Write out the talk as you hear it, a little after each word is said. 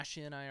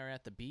Ashley and I are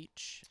at the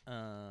beach.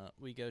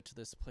 We go to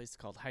this place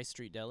called High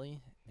Street Deli,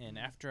 and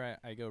after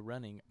I go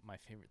running, my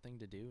favorite thing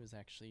to do is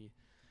actually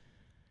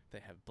they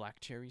have black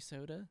cherry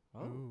soda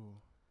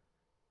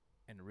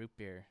and root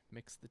beer.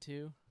 Mix the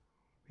two.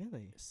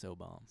 Really? It's so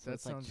bomb. So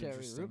it's like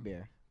cherry root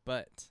beer.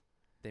 But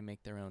they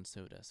make their own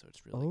soda, so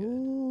it's really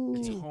good.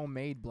 It's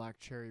homemade black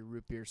cherry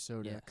root beer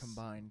soda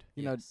combined.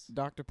 You know,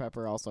 Dr.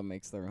 Pepper also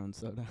makes their own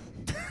soda.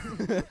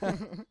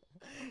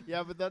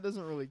 Yeah, but that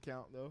doesn't really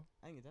count, though.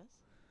 I think it does.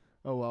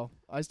 Oh, well.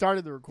 I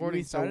started the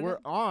recording, so we're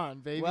on,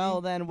 baby.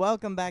 Well, then,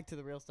 welcome back to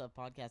the Real Stuff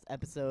Podcast,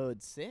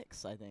 episode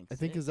 6, I think.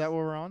 Is that what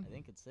we're on? I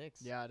think it's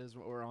 6. Yeah, it is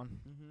what we're on.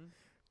 Mm-hmm.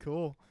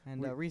 Cool.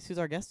 And Reese, who's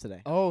our guest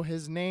today? Oh,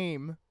 his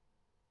name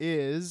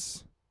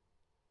is...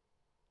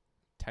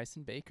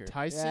 Tyson Baker.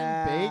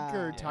 Tyson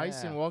Baker.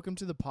 Tyson, welcome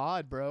to the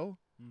pod, bro.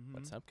 Mm-hmm.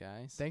 What's up,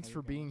 guys? Thanks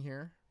for being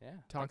here. Yeah.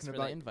 Talking thanks about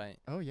for the invite.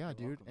 Oh, yeah, You're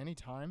dude. welcome.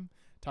 Anytime.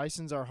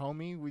 Tyson's our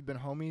homie. We've been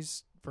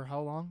homies for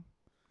how long?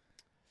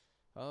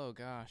 Oh,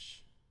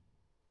 gosh.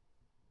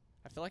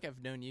 I feel like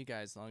I've known you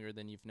guys longer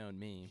than you've known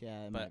me.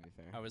 Yeah, that might be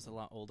fair. I was a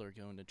lot older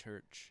going to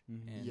church,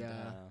 and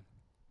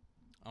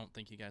I don't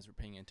think you guys were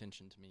paying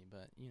attention to me,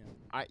 but, you know,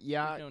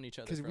 we've known each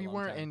other for a long time. because we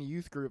weren't in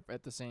youth group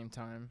at the same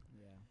time.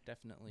 Yeah.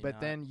 Definitely But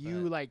not, then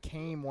you,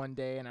 came one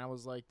day, and I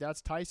was like,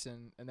 that's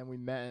Tyson, and then we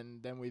met,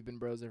 and then we've been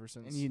bros ever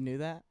since. And you knew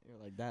that? You're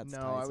like, that's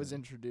Tyson. I was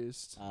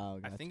introduced.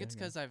 Oh, I think it's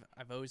because I've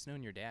always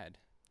known your dad.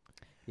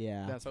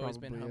 Yeah. That's I've always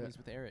been probably homies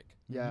with Eric.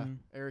 Yeah, Mhm.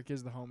 Eric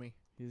is the homie.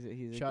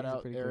 He's Shout a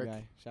out pretty Eric. cool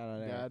guy. Shout out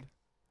Eric. Dad.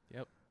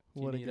 Yep.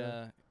 What a If you need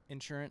guy.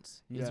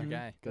 insurance, Yeah. he's your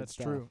guy. Good That's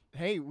stuff. true.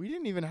 Hey, we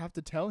didn't even have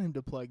to tell him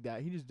to plug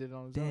that. He just did it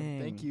on his own.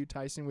 Thank Dang. you,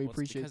 Tyson. We Well, it's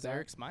appreciate because that.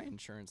 Eric's my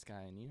insurance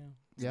guy, and, you know,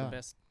 it's Yeah.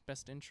 the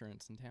best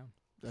insurance in town.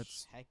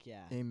 That's Heck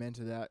yeah. amen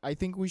to that. I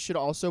think we should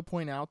also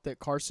point out that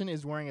Carson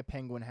is wearing a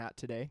penguin hat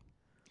today.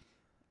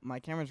 My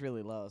camera's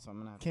really low, so I'm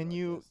gonna have to Can go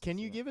you like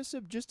this, so- give us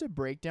just a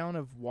breakdown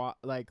of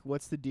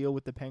what's the deal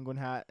with the penguin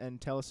hat, and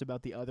tell us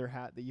about the other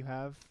hat that you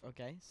have?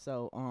 Okay,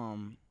 so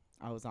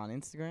I was on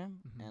Instagram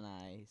Mhm. and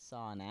I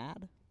saw an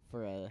ad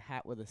for a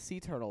hat with a sea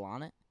turtle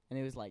on it, and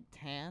it was like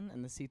tan,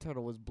 and the sea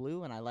turtle was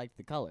blue, and I liked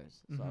the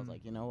colors, so I was Mhm.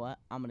 like, you know what,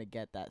 I'm gonna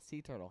get that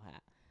sea turtle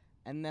hat.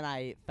 And then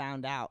I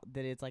found out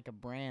that it's like a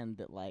brand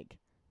that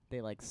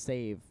they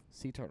save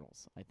sea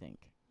turtles, I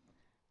think.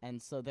 And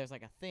so there's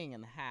like a thing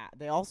in the hat.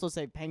 They also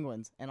save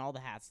penguins, and all the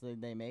hats that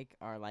they make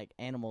are like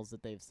animals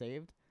that they've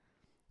saved.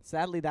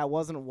 Sadly, that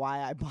wasn't why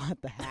I bought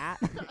the hat.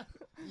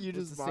 You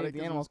was just to bought save it the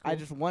 'cause it animals. was cool. I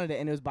just wanted it,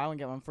 and it was buy one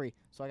get one free.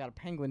 So I got a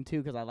penguin too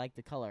because I like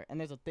the color. And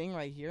there's a thing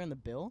right here in the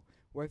bill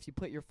where if you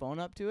put your phone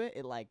up to it,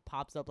 it like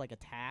pops up like a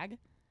tag,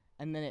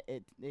 and then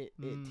it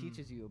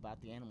teaches you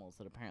about the animals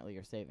that apparently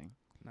you're saving.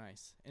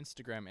 Nice.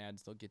 Instagram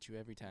ads, they'll get you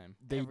every time.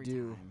 They Every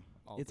do. time.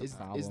 All It's the a time.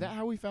 problem. Is that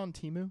how we found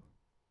Temu?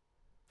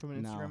 From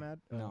an No. Instagram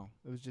ad? No.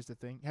 It was just a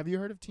thing. Have you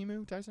heard of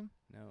Temu, Tyson?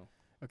 No.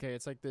 Okay,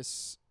 it's like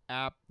this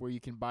app where you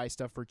can buy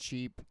stuff for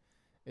cheap.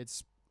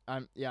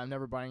 I'm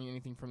never buying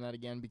anything from that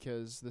again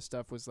because the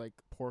stuff was like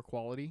poor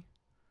quality.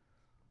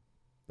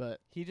 But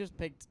He just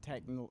picked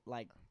tech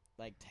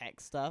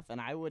stuff,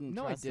 and I wouldn't.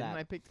 no, I trust didn't. that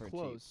I picked for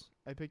cheap.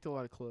 I picked a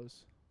lot of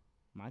clothes.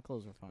 My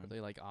clothes were Are fine. they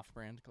like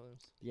off-brand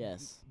clothes?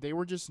 Yes. They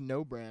were just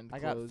no brand I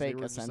clothes. got They fake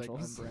were just, like,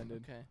 essentials.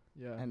 unbranded. Okay.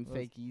 Yeah. And that's-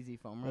 fake Easy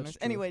foam that's runners.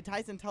 true. Anyway,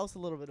 Tyson, tell us a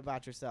little bit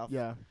about yourself.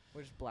 Yeah.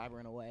 We're just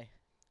blabbering away.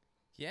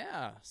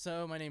 Yeah.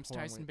 So my name's Hold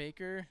on, Tyson wait.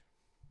 Baker.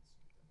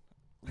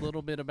 A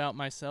little bit about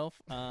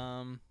myself.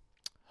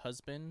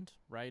 Husband,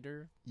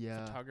 writer,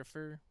 Yeah.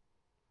 photographer,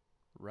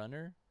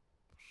 runner,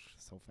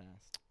 So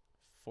fast.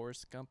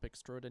 Forrest Gump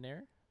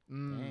extraordinaire.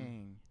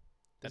 Dang.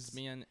 That's Is-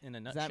 me in a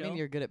Does nutshell. that mean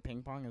you're good at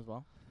ping pong as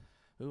well?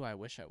 Ooh, I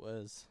wish I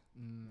was.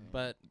 Mm.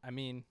 But, I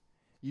mean,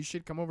 You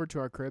should come over to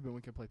our crib and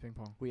we can play ping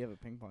pong. We have a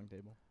ping pong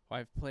table.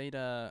 I've played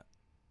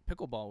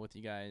pickleball with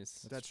you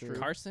guys. That's true. true.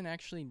 Carson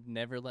actually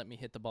never let me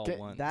hit the ball Get-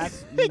 once.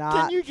 That's Can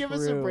not you give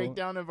us a true.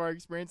 breakdown of our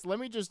experience? Let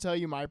me just tell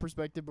you my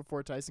perspective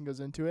before Tyson goes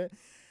into it.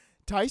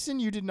 Tyson,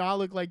 you did not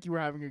look like you were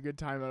having a good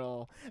time at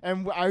all.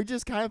 And I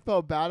just kind of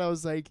felt bad. I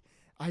was like,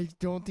 I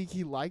don't think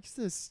he likes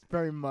this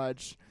very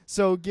much.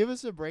 So give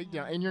us a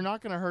breakdown. And you're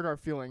not going to hurt our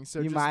feelings. So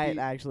You just might be,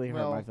 actually hurt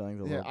well, my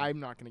feelings a yeah, little bit. I'm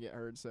not going to get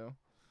hurt, so.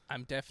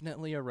 I'm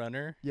definitely a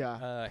runner.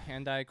 Yeah.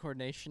 Hand-eye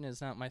coordination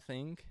is not my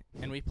thing.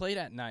 And we played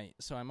at night,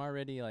 so I'm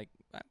already, like,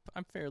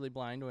 I'm fairly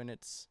blind when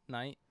it's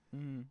night.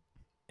 Mhm.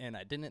 And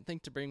I didn't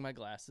think to bring my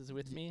glasses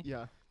with me.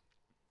 Yeah.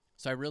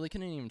 So I really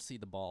couldn't even see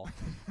the ball.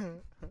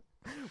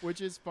 Which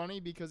is funny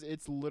because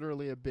it's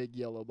literally a big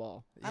yellow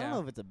ball. I don't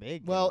know if it's a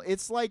big. Well, one.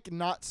 it's like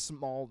not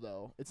small,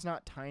 though. It's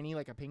not tiny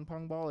like a ping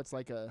pong ball. It's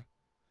like a,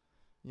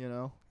 I don't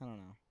know.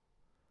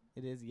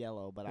 It is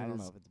yellow, but I It don't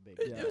is- know if it's a big.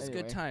 It, Yeah, it was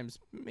anyway. good times.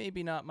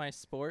 Maybe not my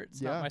sport.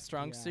 It's Yeah. not my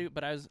strong Yeah. suit,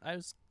 but I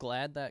was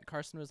glad that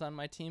Carson was on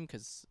my team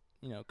because,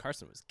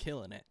 Carson was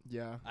killing it.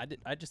 Yeah.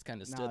 I just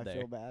kind of Now stood I there.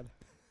 feel bad.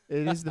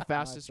 It is the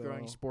fastest growing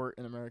feel- sport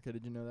in America.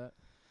 Did you know that?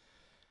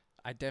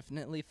 I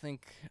definitely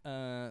think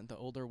the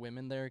older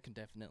women there can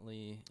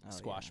definitely Oh,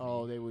 squash yeah. me.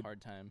 Oh, they would.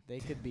 Hard time.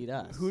 They could beat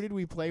us. Who did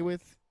we play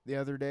with the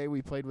other day?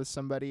 We played with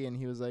somebody, and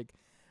he was like,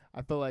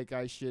 I feel like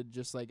I should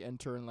just like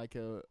enter in like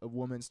a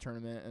women's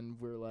tournament, and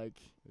we're like,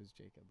 It was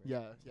Jacob.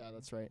 Right? yeah,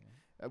 that's right.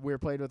 We were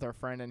played with our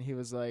friend, and he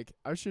was like,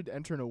 I should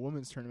enter in a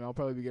women's tournament. I'll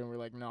probably be good. And we're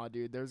like, nah,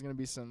 dude, there's gonna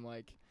be some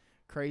like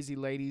crazy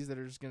ladies that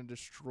are just gonna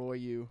destroy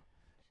you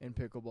in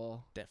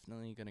pickleball.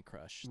 Definitely gonna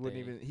crush. He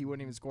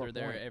wouldn't even score They're a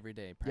there point. every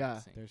day Yeah.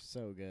 practicing. They're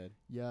so good.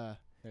 Yeah.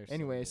 They're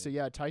Anyway, so so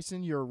yeah,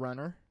 Tyson, you're a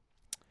runner.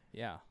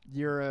 Yeah.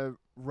 You're a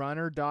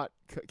runner.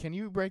 Can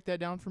you break that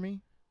down for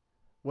me?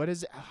 What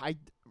is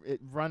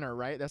Rnnr,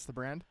 right? That's the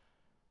brand.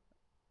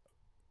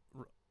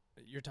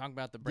 You're talking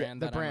about the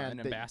brand the that brand I'm an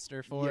that-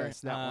 ambassador for. yes,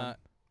 that one.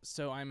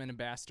 So I'm an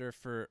ambassador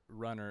for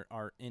Rnnr,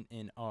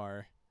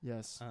 Rnnr.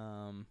 Yes.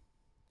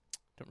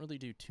 Don't really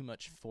do too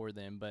much for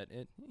them, but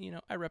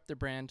I rep their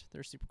brand.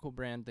 They're a super cool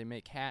brand. They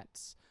make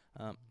hats.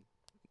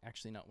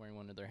 Actually, not wearing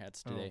one of their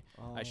hats today.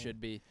 Oh. I should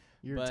be.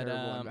 You're but, a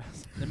terrible um,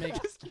 ambassador. They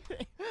make Just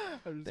kidding.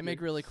 I'm just they make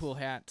kidding. really cool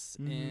hats,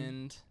 Mhm.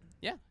 and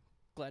yeah,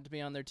 glad to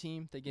be on their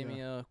team. They gave me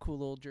a cool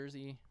little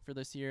jersey for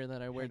this year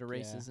that I wear to Heck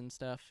races and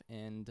stuff,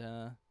 and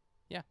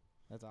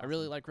That's I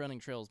really awesome. like running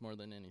trails more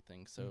than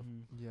anything. So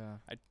Mhm. Yeah.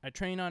 I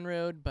train on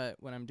road,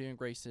 but when I'm doing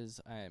races,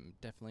 I'm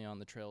definitely on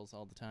the trails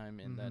all the time,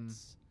 and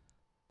Mhm.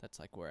 that's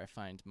like where I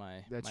find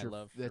my That's your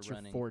love that's for your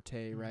running.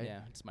 forte, right?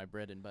 Yeah, it's my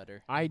bread and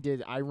butter.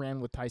 I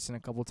ran with Tyson a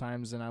couple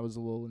times, and I was a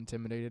little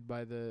intimidated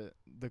by the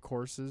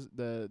courses,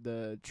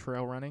 the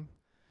trail running.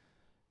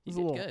 You was a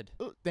did little- good.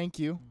 Oh, thank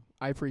you.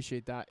 I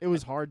appreciate that. It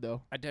was hard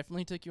though. I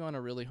definitely took you on a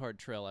really hard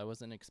trail. I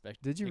wasn't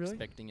Did you really?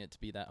 expecting it to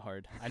be that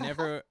hard.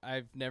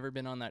 I've never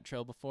been on that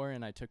trail before,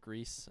 and I took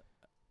Reese,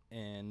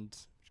 and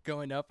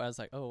going up, I was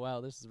like, oh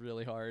wow, this is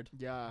really hard.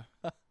 Yeah.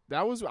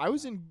 I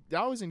was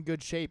in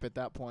good shape at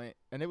that point,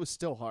 and it was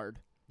still hard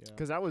Yeah.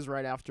 because that was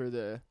right after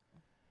the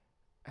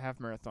half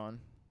marathon.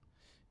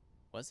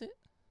 Was it?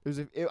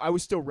 I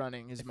was still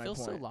running. Is It my feels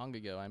point. so long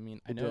ago. I mean,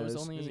 I It know it was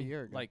does. only It was a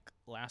year ago. like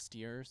last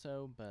year or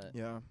so, but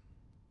Yeah.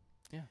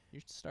 yeah, you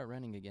should start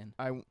running again.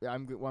 I'm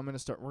gonna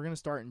start. We're gonna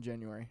start in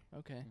January.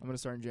 Okay, I'm gonna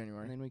start in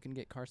January. and then we can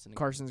get Carson. Again.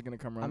 Carson's gonna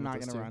come run. I'm with not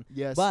us gonna too. run.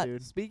 Yes, But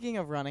dude. speaking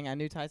of running, I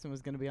knew Tyson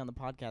was going to be on the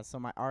podcast, so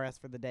my RS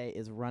for the day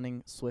is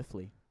running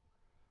swiftly.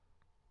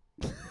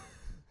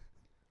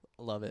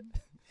 Love it.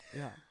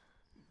 Yeah.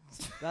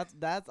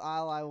 That's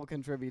all I will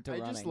contribute to I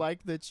running. just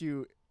like that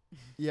you.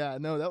 Yeah,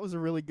 no, that was a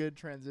really good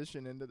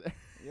transition into there.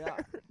 Yeah.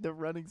 The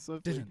running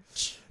swiftly.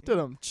 Didn't.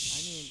 Dum.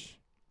 mean-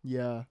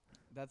 Yeah,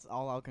 That's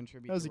all I'll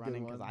contribute That was to a good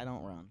running because one. I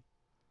don't run.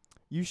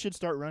 you should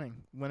start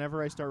running.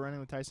 Whenever I start running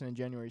with Tyson in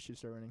January, you should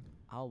start running.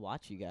 I'll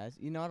watch you guys.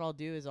 You know what I'll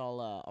do is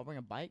I'll bring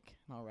a bike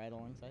and I'll ride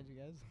alongside you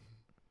guys.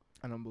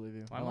 I don't believe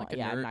you. Well, I'm Oh, like a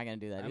yeah, nerd. I'm not gonna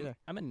do that either.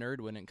 I'm a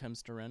nerd when it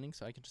comes to running,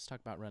 so I can just talk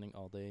about running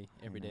all day,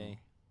 every know. day.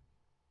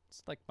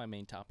 It's like my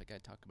main topic I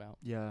talk about.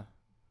 Yeah,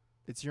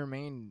 it's your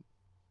main.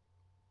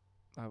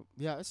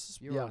 Yeah, it's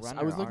just, You're a yes, I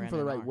runner, was looking for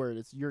the right RNR. word.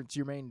 It's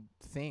your main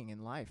thing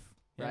in life,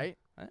 Yeah. right?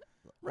 Right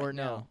Or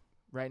no? now.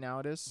 Right now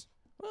it is.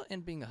 Well,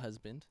 and being a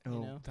husband,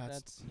 Oh,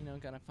 that's- that's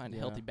gotta find a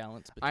yeah. healthy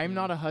balance between. I'm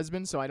not a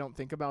husband, so I don't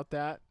think about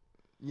that.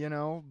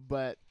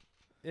 But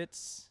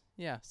It's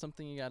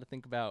something you gotta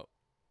think about,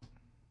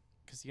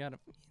 'cause you gotta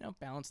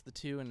balance the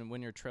two. And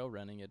when you're trail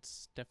running,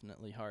 it's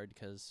definitely hard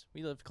 'cause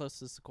we live close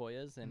to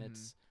Sequoias, and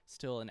it's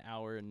still an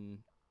hour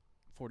and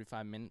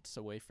 45 minutes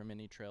away from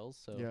any trails.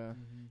 So yeah,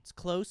 it's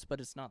close, but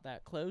it's not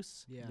that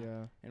close.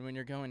 yeah. And when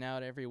you're going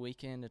out every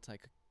weekend, it's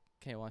like,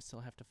 okay, well, I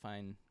still have to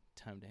find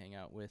time to hang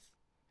out with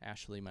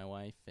Ashley, my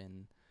wife,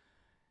 and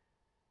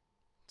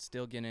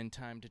still get in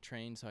time to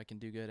train so I can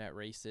do good at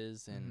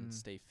races and Mhm.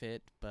 stay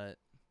fit. But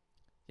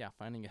yeah,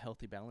 finding a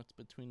healthy balance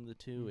between the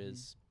two Mhm.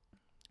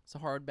 it's a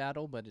hard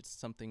battle, but it's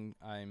something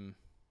I'm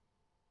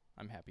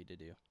happy to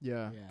do.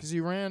 Yeah, Yeah. because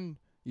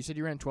you said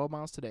you ran 12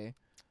 miles today.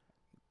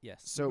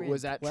 Yes. So You ran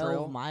was that 12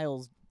 trail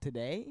miles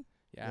today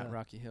Yeah, yeah.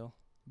 Rocky Hill.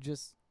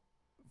 just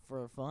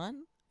for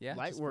fun? Yeah,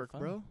 light just for work,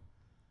 fun. bro?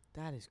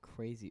 That is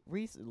crazy.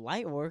 Reese,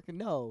 light work?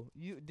 No.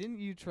 Didn't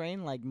you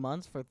train like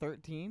months for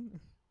 13?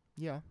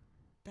 Yeah,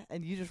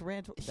 And you just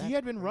ran he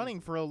had been running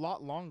for a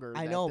lot longer.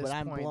 I at know, this but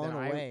I'm point blown than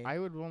away. I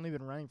would have only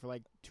been running for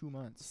like 2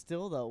 months.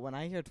 Still though, when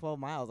I hear 12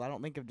 miles, I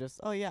don't think of just,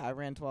 oh yeah, I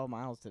ran 12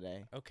 miles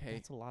today. Okay.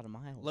 That's a lot of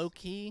miles. Low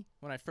key,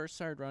 when I first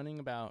started running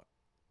about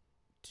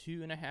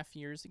 2.5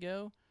 years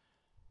ago,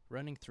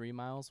 running 3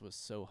 miles was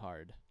so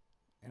hard.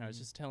 And I was Mhm.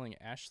 just telling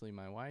Ashley,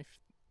 my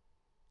wife,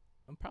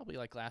 I'm probably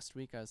like last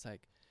week, I was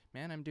like,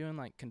 man, I'm doing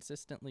like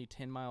consistently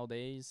 10-mile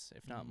days,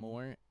 if not Mhm.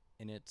 more,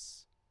 and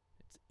it's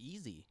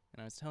easy.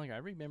 And I was telling her, I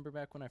remember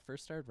back when I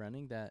first started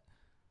running that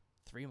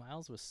 3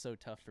 miles was so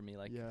tough for me.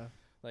 Like Yeah,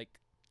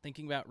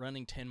 thinking about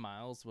running 10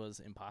 miles was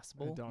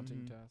impossible. a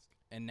daunting Mhm. task.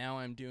 And now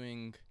I'm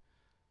doing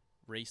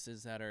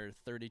races that are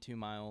 32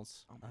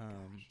 miles. Oh my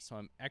gosh. So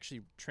I'm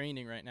actually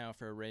training right now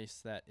for a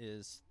race that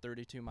is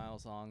 32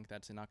 miles long.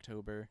 That's in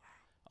October.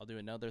 I'll do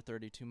another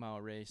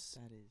 32-mile race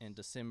That is. in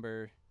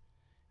December.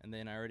 And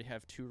then I already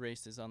have 2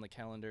 races on the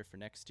calendar for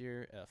next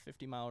year, a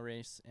 50-mile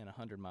race and a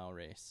 100-mile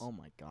race. Oh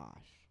my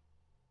gosh.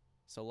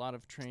 So a lot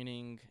of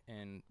training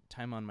and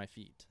time on my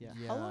feet. Yeah.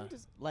 Yeah. How long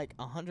does, like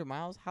 100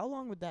 miles, how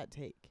long would that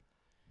take?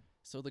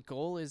 So the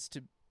goal is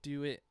to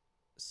do it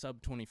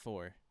sub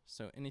 24.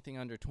 So anything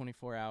under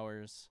 24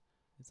 hours.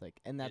 It's like,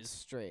 and that's Is-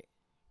 straight.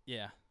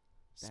 Yeah,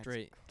 That's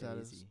straight. That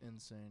is crazy.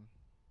 insane.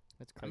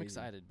 That's crazy. I'm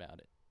excited about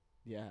it.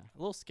 Yeah. A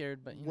little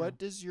scared, but What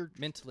does your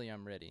mentally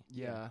I'm ready.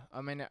 Yeah,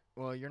 I mean,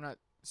 well, you're not.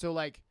 So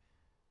like,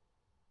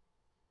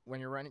 when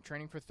you're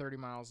training for 30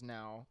 miles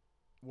now,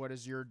 what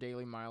does your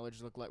daily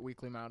mileage look like?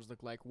 Weekly mileage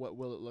look like? What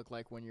will it look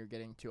like when you're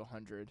getting to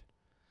 100,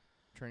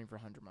 training for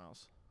 100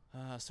 miles?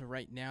 So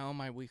right now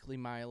my weekly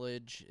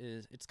mileage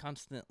it's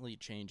constantly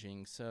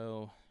changing.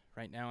 So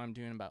right now I'm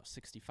doing about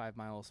 65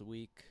 miles a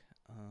week.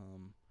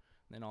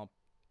 Then I'll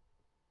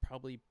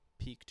probably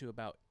peak to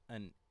about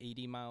an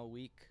 80-mile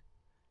week,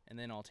 and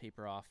then I'll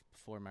taper off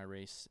before my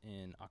race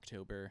in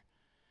October.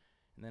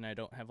 And then I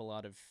don't have a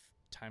lot of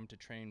time to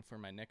train for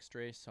my next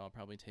race, so I'll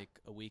probably take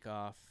a week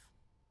off,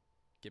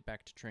 get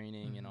back to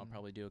training, and I'll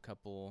probably do a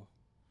couple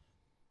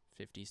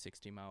 50,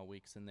 60-mile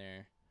weeks in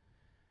there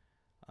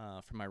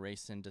for my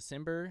race in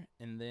December.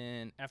 And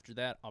then after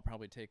that, I'll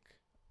probably take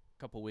a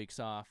couple weeks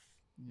off,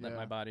 let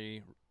my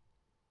body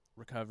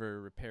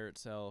recover, repair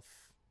itself,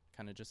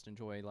 kind of just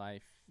enjoy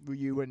life.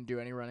 You wouldn't do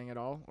any running at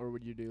all, or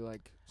would you do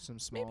like some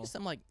small? Maybe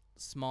some like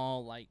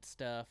small light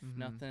stuff,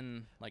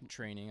 nothing like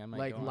training. I might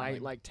like go on,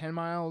 light, like 10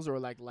 miles, or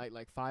like light,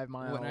 like 5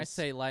 miles. when I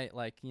say light,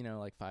 like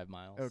like 5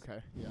 miles. Okay,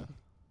 yeah.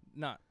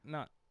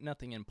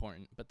 Nothing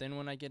important. But then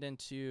when I get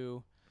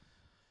into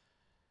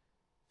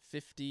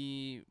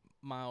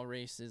 50-mile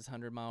races,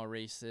 100-mile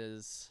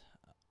races,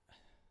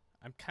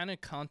 I'm kind of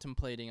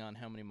contemplating on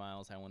how many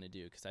miles I want to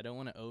do, because I don't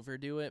want to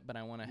overdo it, but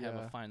I want to have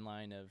a fine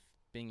line of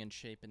being in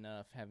shape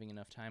enough, having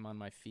enough time on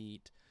my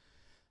feet.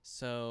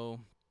 So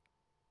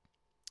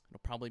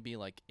it'll probably be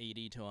like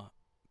 80 to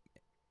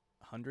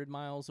 100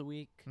 miles a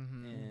week,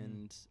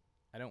 and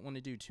I don't want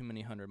to do too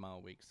many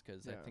 100-mile weeks,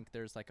 because I think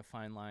there's like a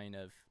fine line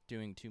of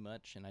doing too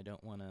much, and I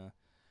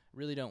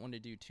really don't want to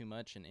do too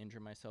much and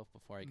injure myself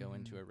before I go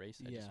into a race.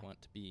 I just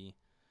want to be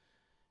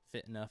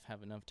fit enough,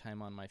 have enough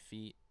time on my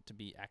feet to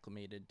be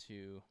acclimated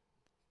to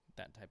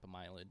that type of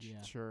mileage.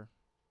 Yeah. Sure.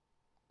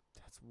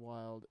 That's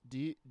wild. Do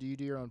you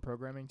do your own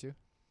programming too?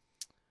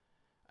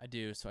 I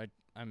do. So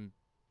I'm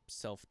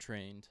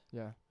self-trained.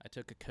 Yeah. I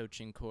took a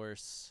coaching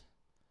course.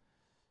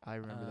 I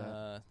remember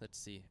that. Let's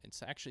see.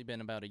 It's actually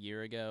been about a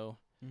year ago.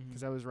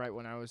 Because that was right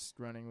when I was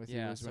running with you.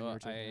 Was when so you were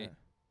taking I that.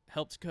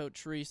 helped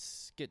Coach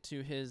Reese get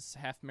to his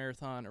half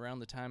marathon around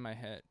the time I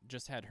had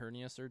just had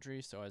hernia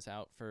surgery. So I was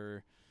out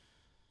for,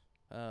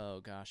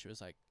 it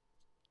was like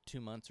 2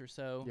 months or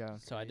so. Yeah.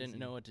 So I didn't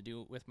know what to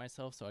do with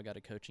myself, so I got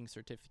a coaching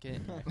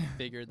certificate. I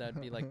figured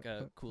that'd be like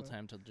a cool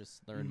time to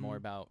just learn more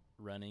about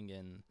running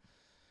and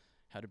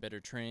how to better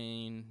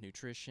train,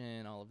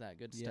 nutrition, all of that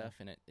good stuff.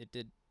 And it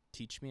did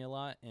teach me a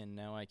lot, and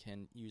now I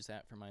can use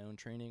that for my own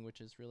training,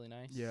 which is really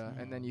nice. Yeah,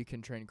 and then you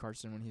can train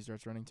Carson when he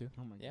starts running too.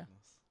 Oh my goodness.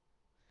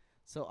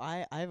 So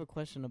I have a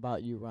question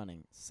about you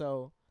running.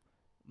 So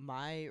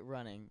my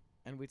running,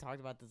 and we talked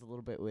about this a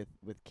little bit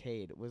with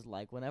Cade, was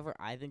like whenever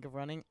I think of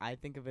running, I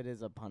think of it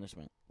as a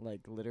punishment.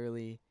 Like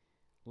literally,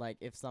 like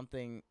if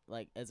something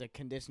like as a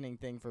conditioning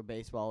thing for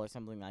baseball or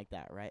something like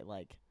that, right?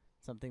 Like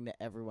something that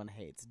everyone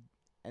hates.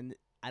 And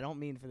I don't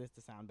mean for this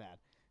to sound bad.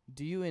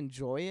 Do you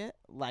enjoy it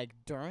like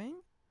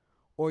during?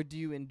 Or do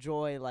you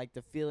enjoy, like,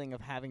 the feeling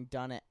of having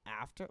done it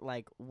after?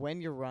 Like,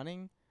 when you're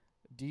running,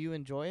 do you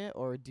enjoy it?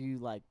 Or do you,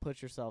 like,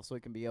 push yourself so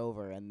it can be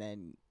over and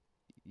then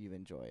you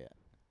enjoy it?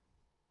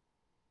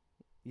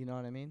 You know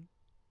what I mean?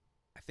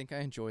 I think I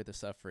enjoy the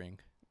suffering.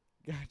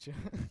 Gotcha.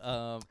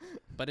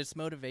 But it's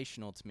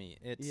motivational to me.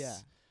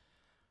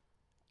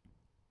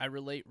 I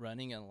relate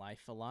running and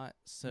life a lot.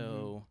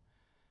 So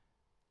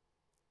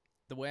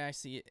the way I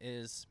see it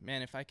is,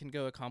 man, if I can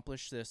go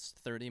accomplish this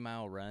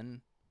 30-mile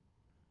run,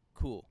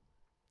 cool.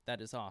 That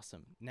is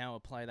awesome. Now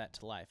apply that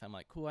to life. I'm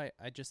like, cool,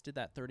 I just did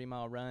that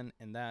 30-mile run,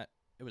 and that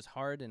it was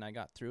hard and I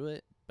got through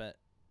it, but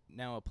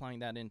now applying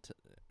that into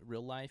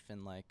real life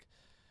and like,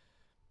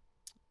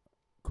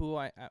 cool,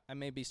 I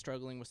may be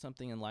struggling with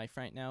something in life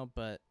right now,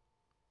 but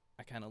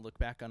I kind of look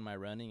back on my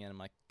running and I'm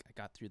like, I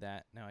got through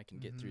that. Now I can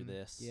get through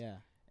this. Yeah.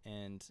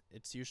 And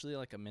it's usually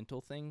like a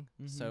mental thing.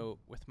 So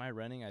with my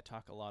running, I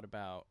talk a lot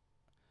about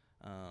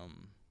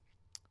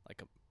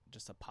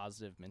just a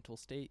positive mental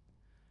state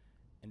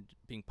and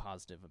being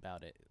positive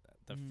about it.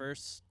 The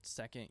first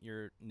second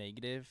you're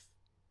negative,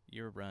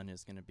 your run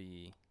is going to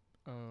be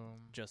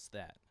just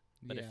that.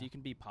 But if you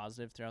can be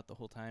positive throughout the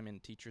whole time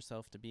and teach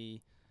yourself to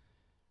be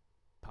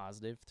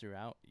positive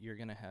throughout, you're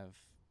going to have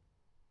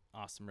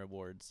awesome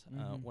rewards.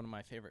 One of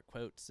my favorite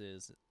quotes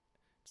is,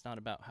 it's not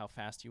about how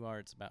fast you are,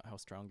 it's about how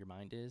strong your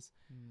mind is.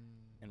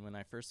 And when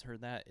I first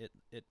heard that,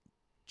 it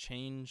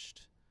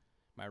changed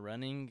my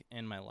running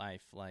and my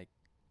life like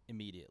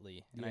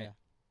immediately. And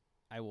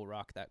I will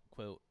rock that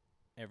quote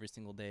every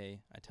single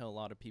day. I tell a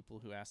lot of people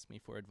who ask me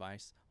for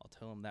advice, I'll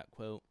tell them that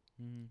quote.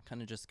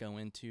 Kind of just go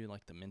into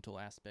like the mental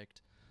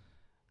aspect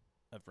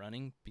of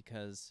running,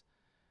 because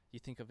you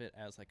think of it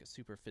as like a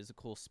super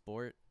physical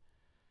sport.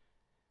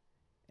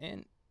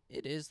 And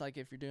it is, like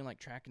if you're doing like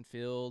track and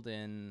field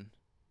and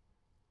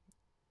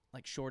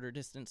like shorter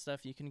distance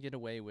stuff, you can get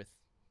away with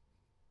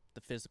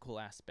the physical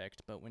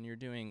aspect, but when you're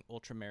doing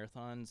ultra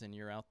marathons and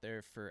you're out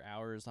there for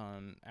hours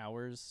on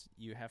hours,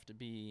 you have to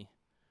be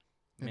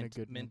In a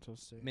good mental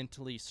state.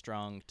 mentally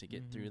strong to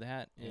get through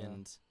that. Yeah.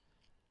 And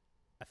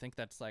I think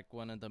that's like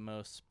one of the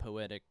most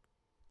poetic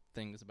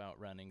things about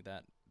running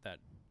that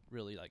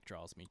really like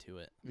draws me to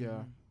it.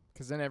 Yeah.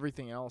 Because then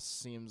everything else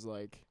seems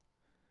like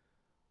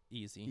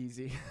Easy.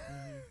 easy.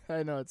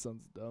 I know it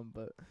sounds dumb,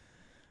 but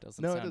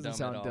Doesn't No, it sound doesn't dumb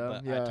sound at all,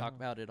 dumb, but yeah. I talk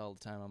about it all the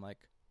time. I'm like,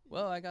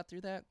 well, I got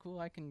through that. Cool.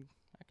 I can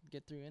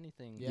get through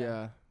anything.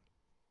 yeah.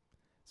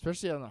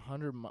 Especially on the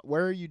 100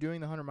 where are you doing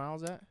the 100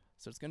 miles at?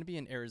 So it's going to be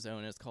in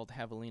Arizona. It's called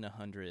Javelina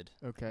 100.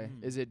 Okay.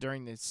 Mm. Is it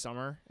during the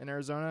summer in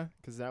Arizona?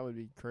 Because that would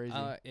be crazy.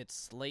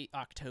 It's late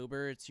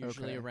October. It's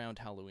usually Okay. around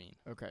Halloween.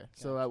 Okay.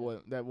 So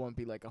that won't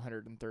be like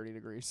 130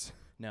 degrees.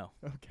 No.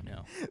 Okay.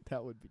 No.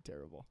 That would be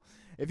terrible.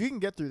 If you can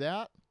get through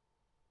that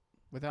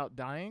without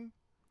dying,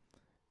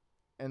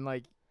 and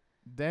like,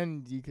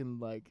 then you can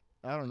like,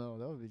 I don't know,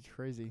 that would be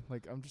crazy.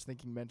 Like, I'm just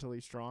thinking mentally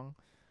strong.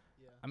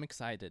 I'm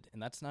excited,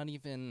 and that's not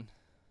even.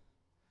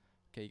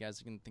 Okay, you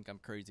guys are gonna think I'm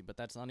crazy, but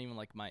that's not even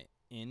like my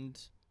end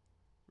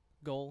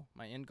goal.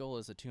 My end goal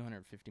is a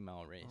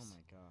 250-mile race. Oh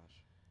my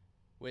gosh.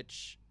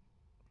 Which,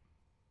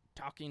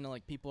 talking to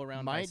like people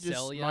around Might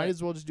Visalia,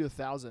 as well just do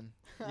 1,000.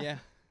 yeah,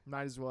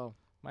 Might as well.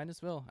 might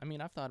as well. I mean,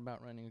 I've thought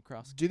about running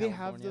across. Do they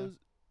have California. those?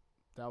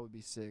 That would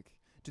be sick.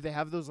 Do they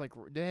have those like?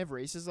 Do they have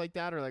races like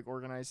that or like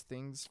organized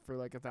things for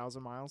like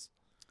 1,000 miles?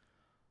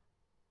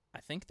 I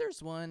think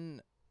there's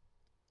one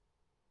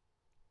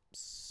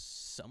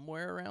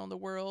somewhere around the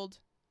world,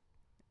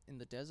 in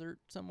the desert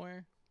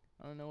somewhere.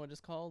 I don't know what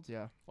it's called.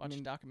 Yeah. Watch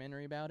a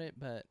documentary about it,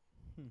 but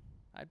Hmm.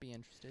 I'd be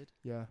interested.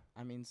 Yeah.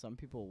 I mean, some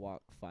people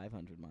walk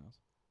 500 miles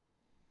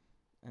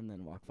and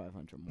then walk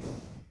 500 more.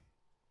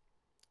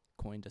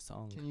 Coined a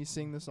song. Can you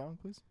sing the song,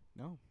 please?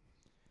 No.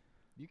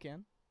 You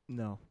can.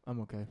 No, I'm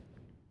okay.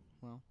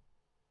 Well,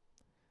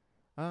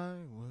 I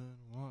would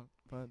walk,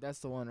 but that's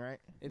the one, right?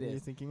 It that You're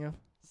is. thinking of?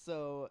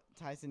 so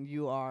Tyson,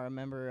 you are a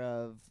member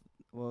of,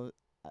 well,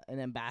 an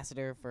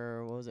ambassador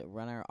for, what was it,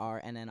 Rnnr,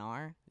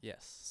 Rnnr?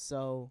 Yes.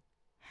 So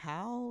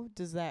how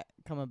does that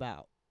come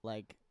about?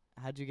 Like,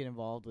 how'd you get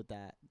involved with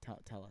that?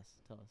 Tell us.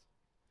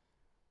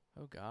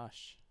 Oh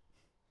gosh.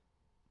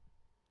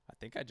 I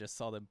think I just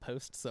saw them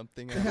post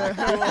something. And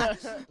I'm like,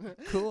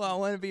 cool. I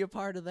want to be a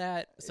part of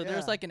that. So Yeah.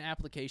 there's like an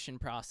application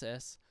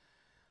process.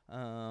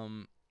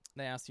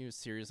 They ask you a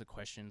series of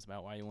questions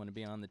about why you want to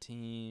be on the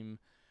team.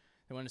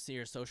 They want to see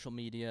your social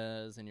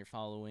medias and your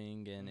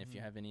following, and if you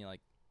have any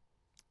like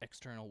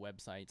external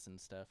websites and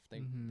stuff. They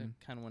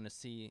kind of want to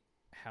see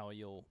how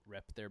you'll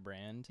rep their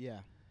brand. Yeah.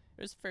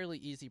 It was a fairly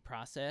easy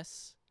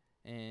process,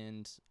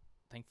 and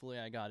thankfully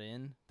I got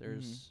in.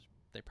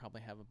 They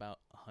probably have about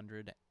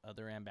 100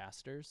 other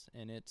ambassadors,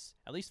 and it's,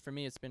 at least for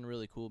me, it's been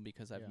really cool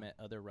because I've met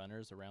other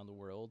runners around the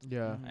world.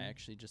 Yeah. I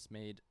actually just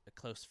made a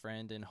close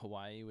friend in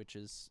Hawaii, which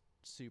is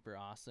super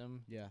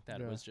awesome. Yeah.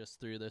 That Yeah. was just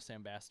through this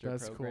ambassador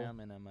That's cool.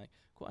 program, and I'm like,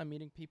 cool, I'm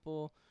meeting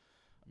people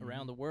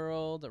around the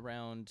world,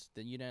 around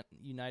the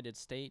United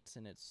States,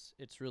 and it's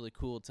really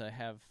cool to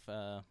have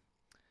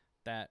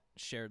that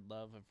shared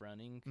love of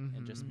running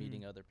and just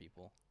meeting other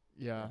people.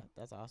 Yeah.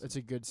 That's awesome. It's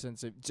a good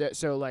sense of.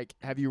 So, like,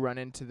 have you run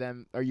into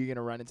them? Are you going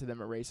to run into them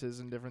at races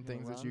and different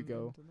things as you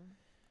go?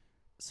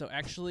 So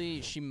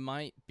actually, she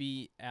might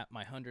be at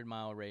my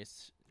 100-mile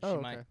race. She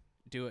Oh, might okay.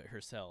 do it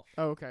herself.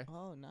 Oh, okay.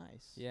 Oh,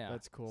 nice. Yeah.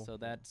 That's cool. So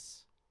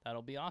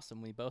that'll be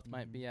awesome. We both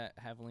might be at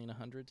Javelina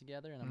 100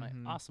 together, and I'm like,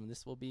 awesome.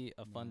 This will be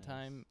a fun Nice.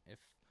 time if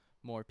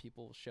more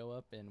people show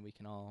up and we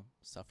can all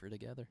suffer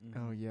together.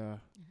 Oh, yeah.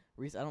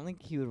 Reese, I don't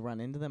think he would run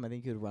into them. I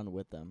think he would run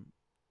with them.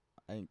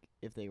 I think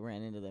if they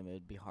ran into them, it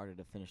would be harder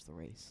to finish the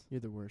race. You're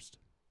the worst.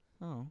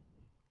 Oh.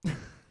 That's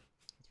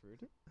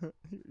rude.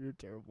 You're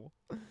terrible.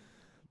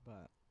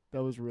 But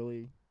That was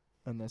really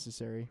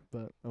unnecessary,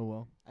 but oh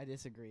well. I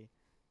disagree.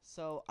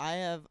 So I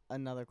have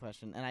another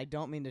question, and I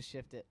don't mean to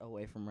shift it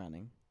away from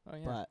running, Oh,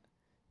 yeah. but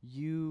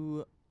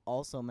you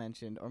also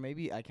mentioned, or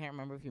maybe I can't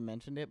remember if you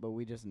mentioned it, but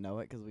we just know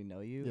it 'cause we know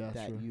you, Yeah,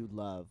 that sure. you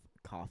love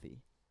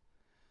coffee.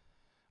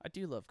 I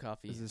do love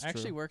coffee. Is this I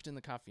actually true? worked in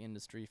the coffee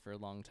industry for a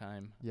long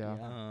time.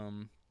 Yeah.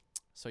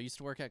 So I used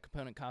to work at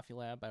Component Coffee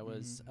Lab. I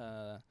was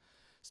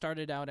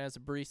started out as a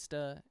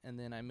barista, and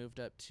then I moved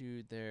up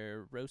to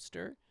their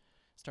roaster,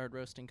 started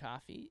roasting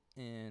coffee,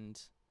 and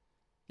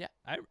yeah,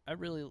 I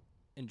really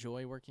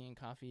enjoy working in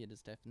coffee. It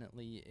is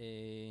definitely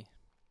a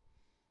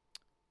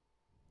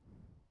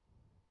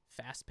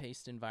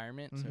fast-paced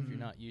environment, so if you're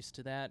not used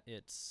to that,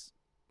 it's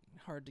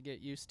hard to get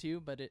used to,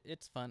 but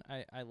it's fun.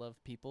 I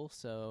love people,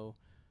 so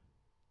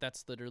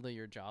that's literally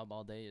your job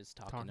all day, is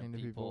talking to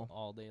people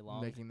all day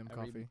long. Making them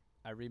coffee.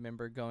 I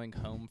remember going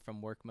home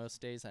from work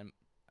most days.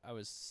 I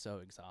was so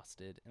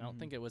exhausted, and I don't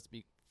think it was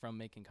from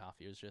making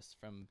coffee. It was just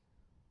from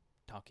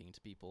talking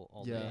to people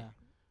all Yeah. day.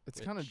 It's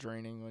kind of which-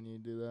 draining when you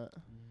do that.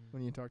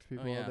 When you talk to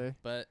people Oh, yeah, all day.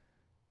 but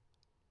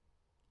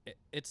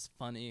it's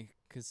funny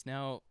because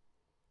now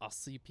I'll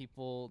see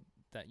people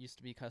that used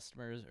to be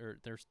customers, or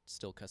they're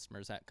still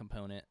customers at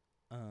Component.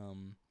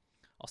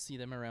 I'll see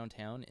them around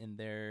town, and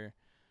they're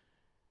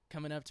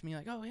coming up to me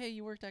like, "Oh, hey,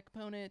 you worked at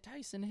Component,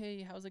 Tyson.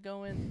 Hey, how's it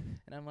going?"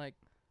 And I'm like,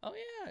 "Oh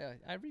yeah,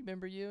 I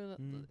remember you."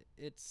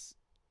 It's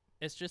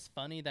just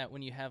funny that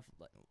when you have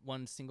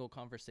one single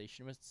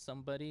conversation with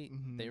somebody,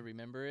 they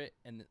remember it,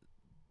 and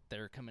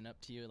they're coming up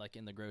to you like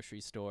in the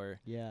grocery store.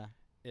 Yeah.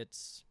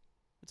 It's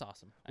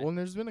awesome. Well, and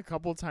there's been a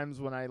couple times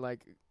when I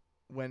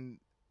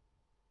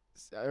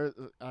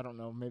I don't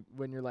know, maybe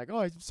when you're like, "Oh,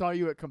 I saw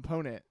you at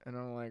Component," and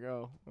I'm like,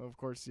 "Oh, well, of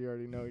course you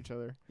already know each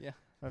other." Yeah.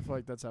 I feel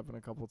like that's happened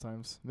a couple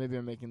times. Maybe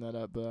I'm making that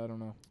up, but I don't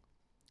know.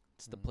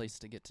 It's the place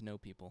to get to know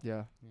people.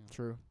 Yeah,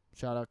 true.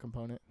 Shout out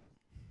Component.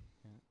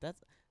 Yeah.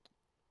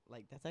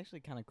 That's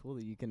actually kind of cool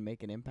that you can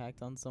make an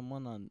impact on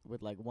someone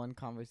with like one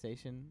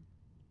conversation,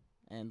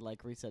 and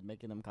like Reese said,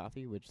 making them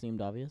coffee, which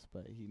seemed obvious,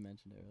 but he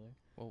mentioned it earlier.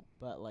 Well,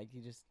 but like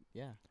you just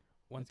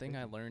one that's thing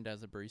I crazy. learned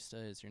as a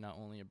barista is you're not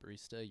only a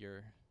barista,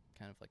 you're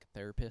kind of like a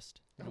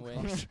therapist in a way.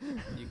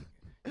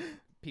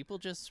 People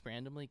just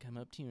randomly come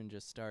up to you and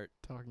just start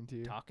talking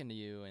to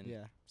you, and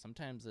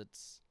sometimes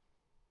it's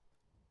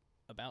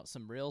about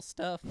some real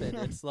stuff, and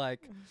it's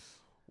like,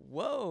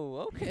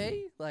 whoa,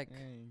 okay, like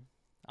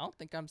I don't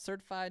think I'm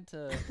certified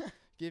to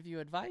give you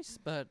advice,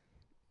 but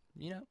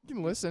you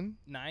can listen.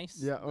 Nice,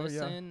 yeah,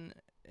 listen,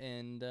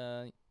 and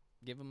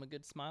give them a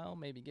good smile,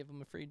 maybe give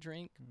them a free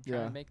drink, try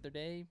to make their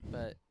day.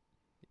 But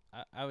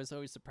I was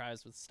always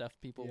surprised with stuff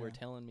people were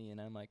telling me,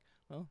 and I'm like,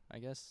 well, I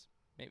guess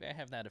maybe I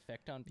have that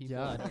effect on people.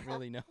 I don't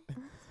really know.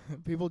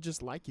 People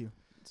just like you.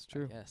 It's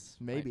true. Yes,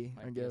 maybe.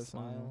 might I be a guess.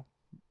 smile.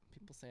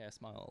 People say I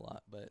smile a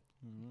lot, but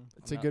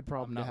it's a good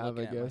problem to have,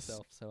 I guess.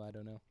 Myself, so I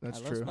don't know. That's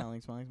I true. love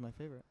smiling. Smiling's my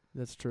favorite.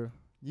 That's true.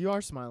 You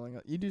are smiling.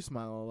 You do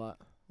smile a lot.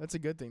 That's a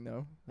good thing,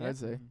 though. Yeah. I'd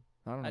say.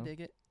 I don't know. I dig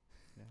it.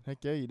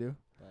 Heck yeah, you do.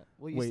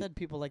 Well, you said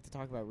people like to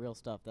talk about real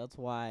stuff. That's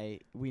why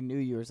we knew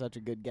you were such a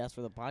good guest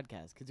for the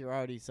podcast, because you're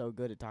already so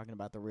good at talking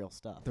about the real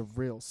stuff. The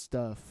real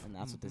stuff. And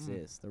that's what this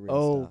is, the real stuff.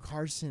 Oh,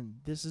 Carson,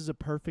 this is a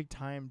perfect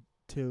time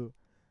to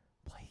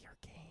play your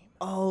game.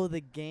 Oh,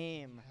 the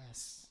game.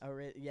 Yes.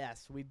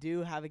 Yes, we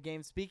do have a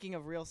game. Speaking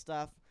of real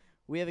stuff,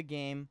 we have a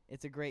game.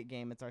 It's a great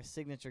game. It's our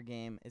signature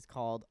game. It's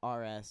called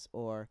RS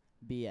or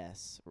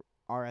BS.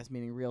 RS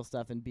meaning real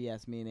stuff and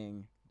BS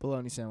meaning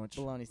bologna sandwich.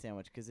 Bologna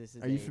sandwich, because this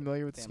is Are you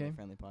familiar with this game?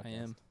 Family-friendly podcast.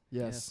 I am.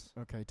 Yes.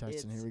 Okay,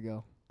 Tyson, here we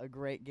go. A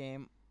great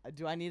game.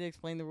 Do I need to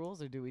explain the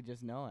rules, or do we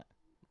just know it?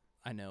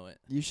 I know it.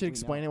 You should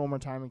explain it one more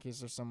time in case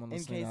there's someone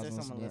listening. In case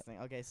there's someone listening.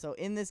 Okay, so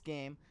in this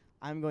game,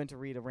 I'm going to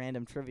read a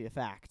random trivia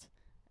fact,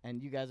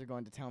 and you guys are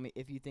going to tell me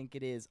if you think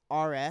it is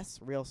RS,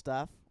 real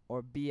stuff,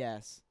 or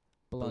BS,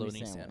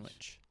 bologna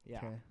sandwich. Yeah.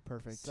 Okay,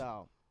 perfect.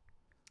 So,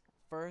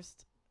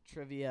 first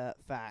trivia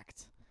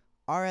fact.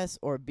 RS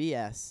or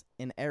BS,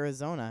 in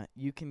Arizona,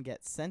 you can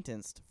get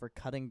sentenced for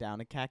cutting down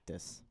a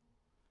cactus.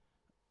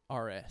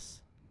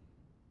 RS.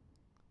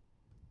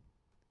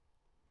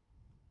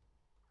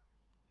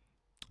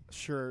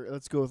 Sure,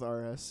 let's go with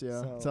RS.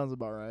 Yeah, So- sounds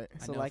about right.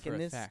 So I know like for in a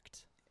this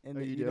fact. in Oh,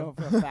 the, you you do? know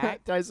for a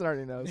fact. Tyson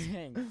already knows.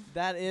 Dang,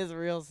 that is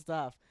real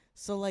stuff.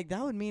 So like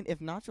that would mean if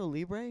Nacho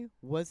Libre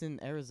was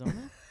in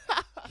Arizona,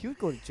 he would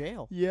go to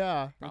jail.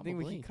 Yeah, I think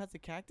when he Probably. cuts a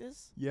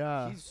cactus,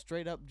 yeah. he's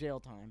straight up jail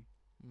time.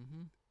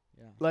 Mm-hmm.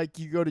 Yeah. Like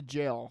you go to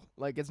jail.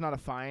 Like it's not a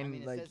fine. I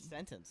mean, like it says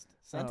sentenced.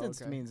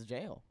 Sentenced okay. means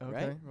jail,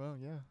 okay, right? well,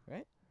 yeah,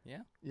 Right?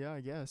 Yeah. yeah,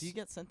 I guess. Do you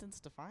get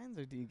sentenced to fines,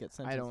 or do you get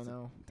sentenced? I don't to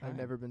know. I've time?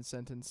 never been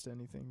sentenced to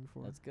anything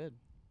before. That's good.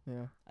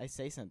 yeah, I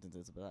say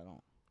sentences, but I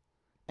don't.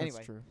 that's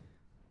Anyway, true.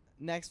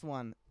 next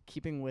one.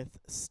 Keeping with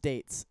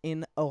states,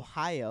 in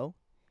Ohio,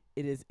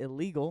 it is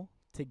illegal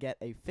to get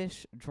a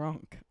fish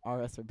drunk.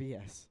 RS or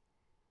BS?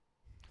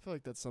 I feel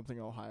like that's something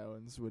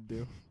Ohioans would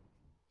do.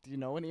 Do you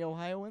know any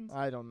Ohioans?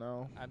 I don't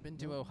know. I've been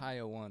to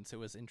Ohio once. It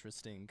was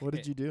interesting. What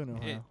did you do in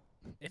Ohio?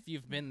 If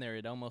you've been there,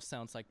 it almost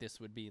sounds like this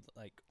would be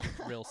like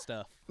real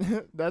stuff.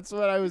 That's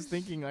what I was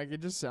thinking. Like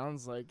it just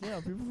sounds like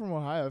people from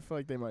Ohio. I feel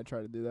like they might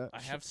try to do that. I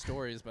have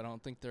stories, but I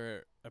don't think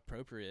they're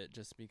appropriate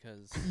just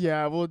because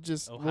Yeah, we'll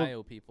just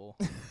Ohio people.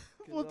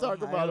 We'll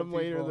talk about them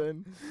later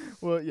then.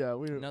 Well, yeah,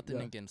 we Nothing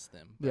yeah. against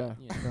them. Yeah,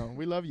 But, you know. no,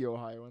 we love you,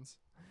 Ohioans.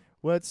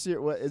 What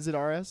is it?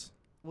 RS?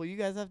 Well, you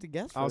guys have to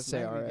guess. I'll first,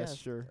 say then we RS. guess.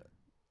 Sure.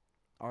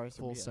 RS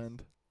or Full BS?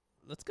 send.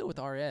 Let's go with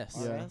RS.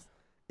 Yeah. RS?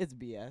 It's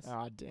BS.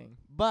 Ah, dang.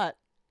 But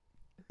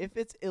if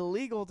it's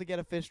illegal to get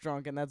a fish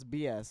drunk and that's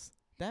BS,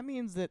 that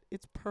means that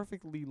it's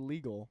perfectly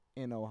legal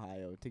in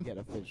Ohio to get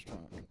a fish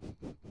drunk.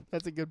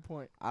 That's a good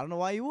point. I don't know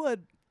why you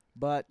would,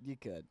 but you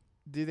could.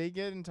 Do they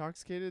get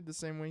intoxicated the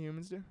same way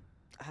humans do?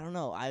 I don't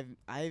know.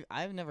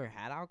 I've never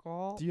had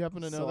alcohol. Do you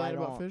happen to know so that I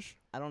about don't- fish?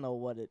 I don't know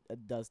what it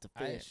does to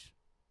fish.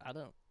 I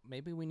don't.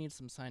 Maybe we need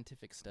some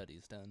scientific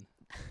studies done.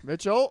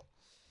 Mitchell?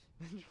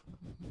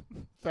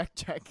 Fact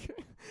check.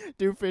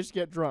 Do fish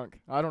get drunk?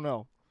 I don't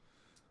know.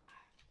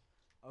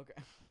 Okay.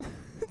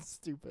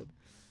 Stupid.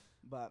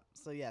 But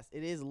so yes,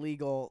 it is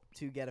legal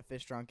to get a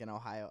fish drunk in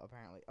Ohio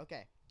apparently.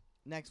 Okay.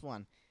 Next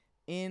one.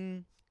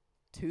 In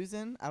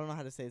Tucson, I don't know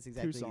how to say this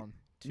exactly. Tucson.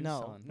 No,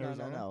 Tucson. no,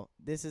 Arizona? no.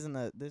 This is in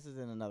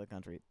another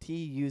country.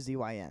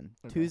 Tuzyn.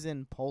 Okay.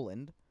 Tucson,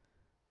 Poland.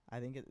 I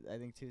think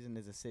Tucson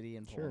is a city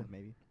in Sure. Poland,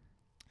 maybe.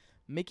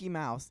 Mickey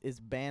Mouse is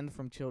banned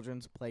from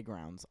children's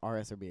playgrounds.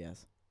 RS or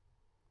BS?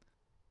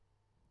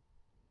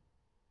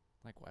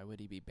 Like, why would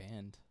he be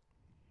banned?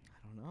 I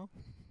don't know.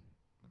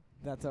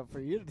 That's up for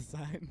you to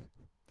decide.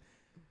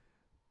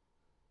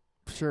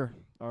 Sure.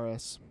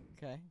 RS.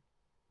 Okay.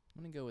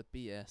 I'm gonna go with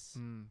BS.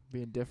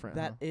 Being different.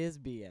 That huh? is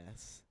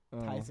BS.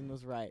 Oh. Tyson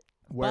was right.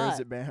 Where is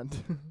but- it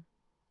banned?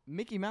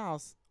 Mickey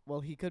Mouse,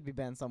 well, he could be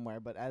banned somewhere,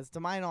 but as to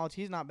my knowledge,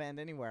 he's not banned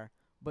anywhere.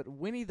 But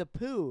Winnie the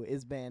Pooh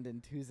is banned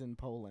in Tuzin,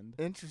 Poland,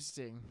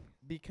 Interesting.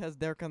 because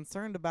they're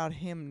concerned about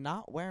him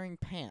not wearing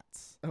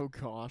pants. Oh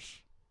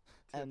gosh.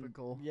 And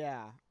Typical.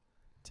 yeah,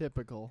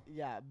 Typical.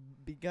 yeah,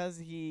 because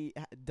he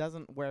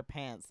doesn't wear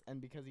pants and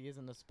because he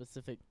isn't a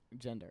specific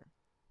gender.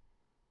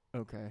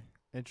 Okay.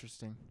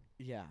 Interesting.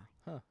 Yeah.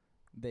 Huh.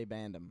 They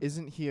banned him.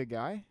 Isn't he a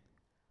guy?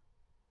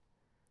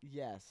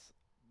 Yes.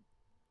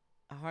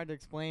 Hard to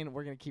explain.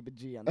 We're going to keep a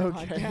G on the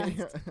Okay.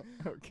 podcast.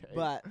 Okay.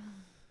 But,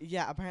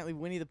 yeah, apparently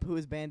Winnie the Pooh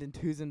is banned in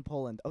Tuzin,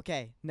 Poland.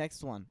 Okay,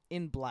 next one.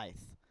 In Blythe,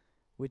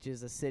 which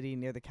is a city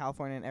near the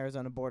California and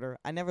Arizona border.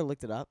 I never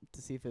looked it up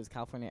to see if it was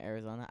California or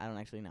Arizona. I don't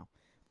actually know.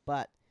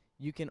 But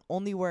you can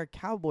only wear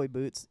cowboy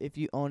boots if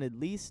you own at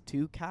least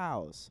 2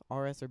 cows.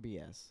 RS or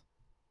BS?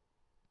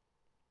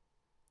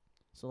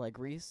 So, like,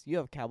 Reese, you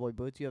have cowboy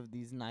boots. You have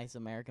these nice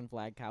American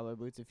flag cowboy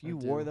boots. If I you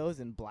wore do. those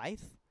in Blythe,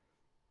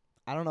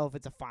 I don't know if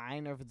it's a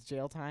fine or if it's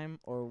jail time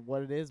or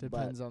what it is,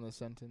 Depends on the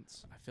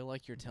sentence. I feel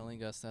like you're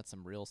telling us that's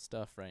some real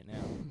stuff right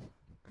now.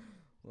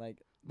 but, like,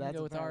 I'm gonna that's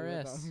go with apparently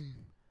what RS.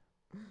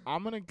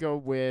 I'm gonna go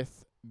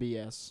with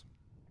BS.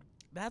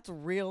 That's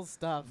real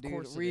stuff, Of dude.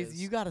 course it Reese,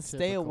 is. you gotta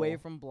stay away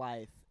Typical. from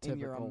Blythe in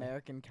your Typical.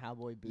 American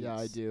cowboy boots. Yeah,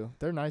 I do.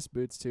 They're nice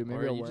boots too. Maybe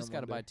or I'll you wear just 'em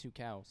gotta one buy day. 2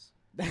 cows.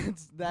 that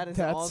is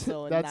That's-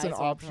 also a that's nice an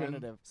option.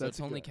 alternative. So That's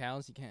it's only good.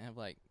 cows. You can't have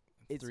like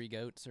It's- 3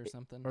 goats or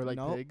something. Or like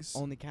Nope, pigs.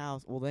 only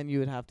cows. Well, then you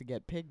would have to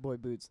get pig boy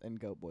boots and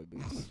goat boy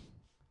boots.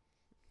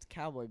 It's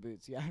cowboy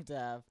boots. You have to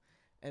have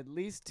at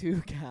least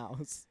 2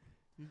 cows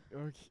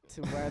Okay.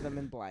 to wear them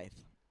in Blythe.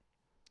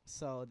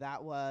 So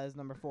that was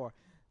number 4.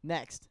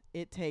 Next,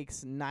 it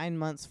takes 9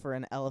 months for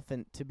an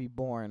elephant to be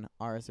born.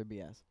 RS or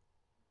BS?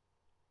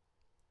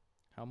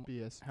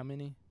 BS. How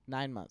many?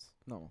 9 months.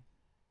 Normal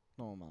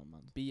amount of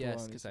months. BS,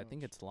 Bologna because I think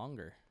sandwich. it's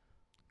longer.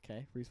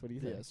 Okay, Reese, what do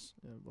you think? BS.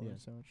 Yeah, bologna Yeah.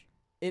 sandwich.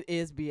 It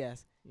is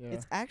BS. Yeah.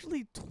 It's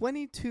actually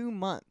 22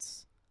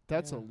 months.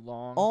 That's Yeah. a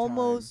long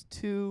Almost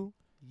time. 2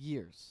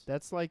 years.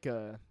 That's like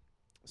a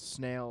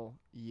snail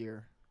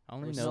year. I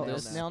only Or know snail A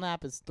this. nap. snail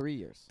nap is 3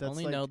 years. That's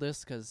only like know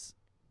this because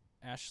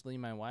Ashley,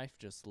 my wife,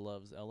 just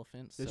loves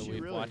elephants. Does So she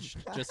we've really? watched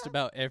just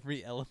about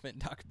every elephant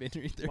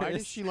documentary there Why is.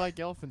 does she like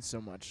elephants so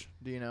much?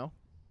 Do you know?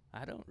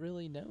 I don't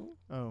really know.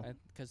 Oh,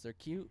 Because they're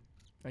cute.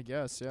 I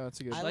guess. Yeah, that's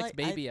a good. She I likes like-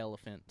 baby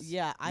elephants.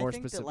 Yeah, I More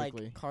think that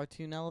specifically. like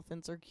cartoon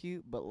elephants are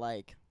cute, but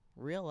like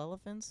real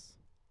elephants,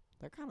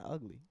 they're kind of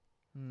ugly.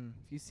 Hmm.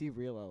 If you see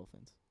real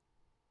elephants,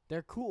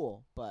 they're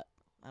cool, but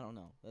I don't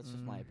know. That's just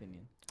my Mm.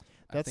 opinion.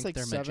 I That's think like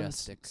they're seven,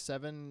 majestic.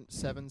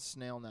 seven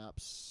snail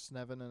naps.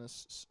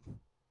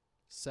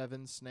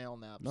 7 snail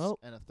naps Nope.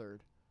 and a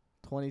third.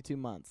 22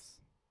 months,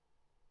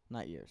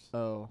 not years.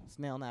 Oh.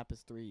 Snail nap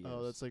is 3 years.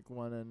 Oh, that's like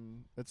one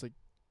and that's like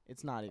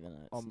it's not even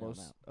a almost.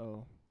 snail nap.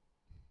 Oh,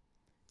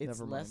 It's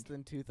never less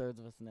mind. than 2/3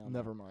 of a snail nap.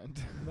 never mind.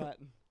 But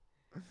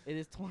it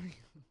is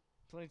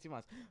 22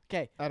 months.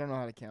 Okay, I don't know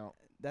how to count.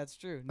 that's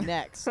true.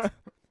 Next,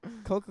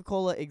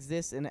 Coca-Cola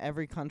exists in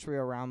every country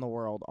around the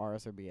world.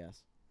 RS or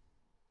BS?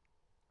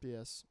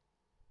 BS.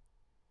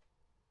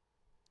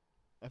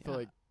 I feel Yeah.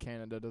 like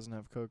Canada doesn't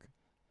have Coke.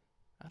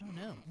 I don't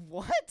know.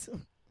 What?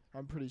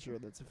 I'm pretty sure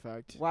that's a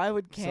fact. Why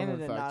would Someone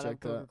Canada fact not have check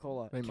that.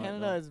 Coca-Cola? They might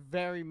Canada not. is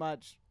very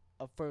much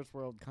a first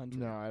world country.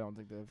 No, I don't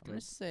think they have I'm going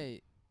Coke. to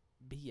say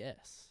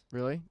BS.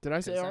 Really? Did I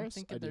say 'Cause I'm RS?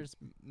 thinking I did. there's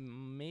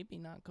maybe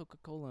not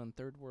Coca-Cola in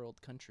third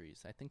world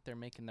countries. I think they're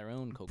making their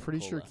own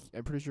Coca-Cola.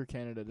 I'm pretty sure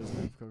Canada doesn't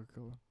have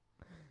Coca-Cola.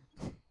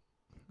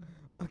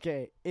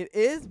 Okay, it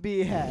is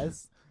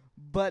BS,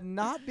 but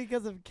not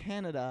because of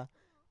Canada,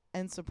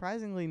 and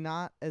surprisingly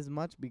not as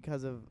much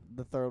because of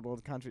the third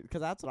world country.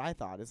 Because that's what I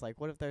thought. It's like,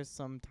 what if there's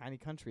some tiny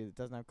country that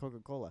doesn't have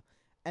Coca-Cola?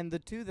 And the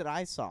two that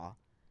I saw,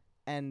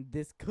 and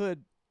this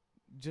could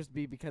just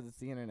be because it's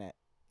the internet,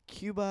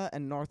 Cuba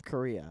and North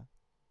Korea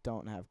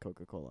don't have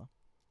Coca-Cola.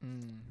 Hmm.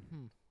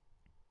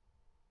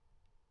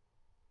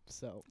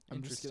 So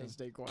I'm just gonna Interesting.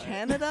 stay quiet.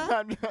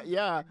 Canada?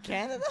 Yeah.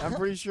 Canada? I'm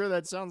pretty sure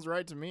that sounds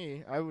right to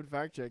me. I would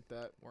fact check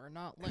that. We're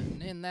not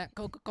letting in that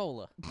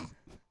Coca-Cola.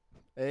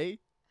 Eh?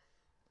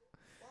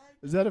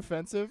 Is that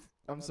offensive?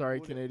 I'm Not sorry,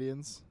 would it?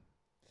 Canadians.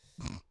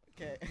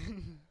 Okay,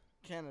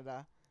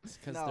 Canada.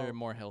 Because No. they're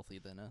more healthy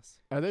than us.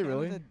 Are they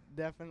really? Canada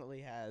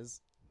definitely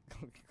has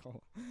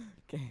Coca-Cola.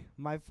 Okay,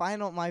 my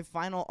final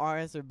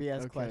RS or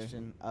BS Okay.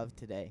 question of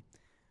today.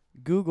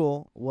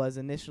 Google was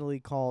initially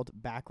called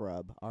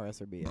Backrub.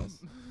 RS or BS?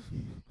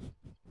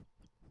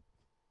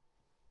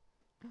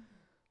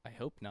 I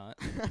hope not.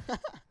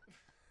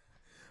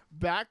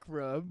 Back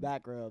rub.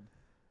 Backrub.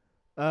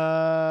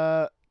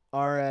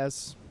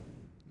 RS.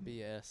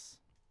 BS.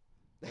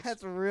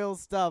 That's real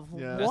stuff.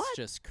 Yeah. That's What?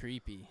 just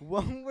creepy.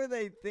 What were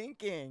they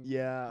thinking?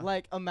 Yeah.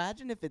 Like,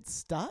 imagine if it's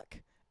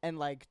stuck, and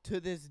like to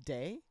this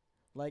day,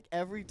 like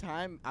every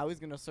time I was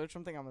gonna search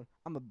something, I'm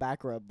gonna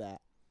back rub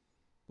that.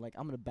 Like,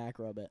 I'm gonna back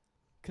rub it,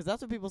 'cause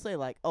that's what people say.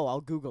 Like, oh,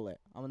 I'll Google it.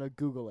 I'm gonna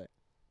Google it.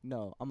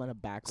 No, I'm gonna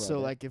back rub it. So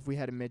like if we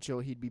had a Mitchell,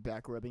 he'd be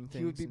back rubbing things.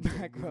 He would be instead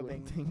of back Googling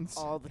rubbing things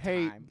all the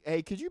hey, time.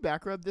 Hey, could you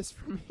back rub this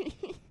for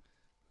me?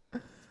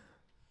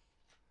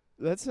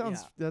 That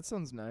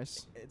sounds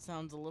nice. It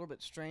sounds a little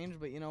bit strange,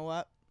 but you know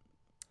what?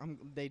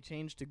 They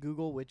changed to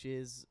Google, which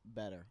is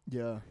better.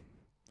 Yeah.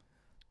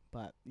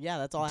 But yeah,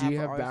 that's all I Do have you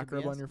for have back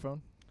rub RSBS. on your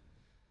phone?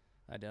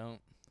 I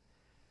don't.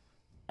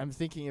 I'm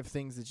thinking of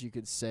things that you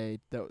could say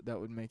that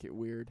would make it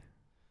weird.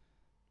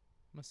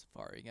 I'm a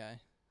Safari guy.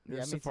 You're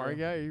Yeah, a me Safari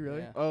too. guy? Are you really?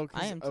 Yeah. Oh,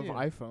 'cause I am of too.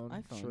 iPhone.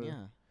 iPhone, Sure.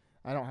 yeah.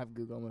 I don't have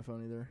Google on my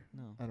phone either.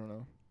 No. I don't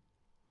know.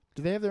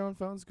 Do they have their own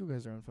phones? Google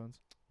has their own phones.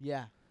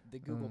 Yeah, the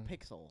Google Mm.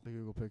 Pixel. The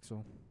Google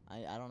Pixel.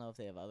 I don't know if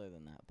they have other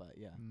than that, but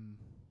yeah. Mm.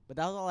 But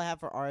that was all I have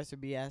for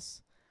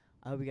RSBS.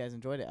 I hope you guys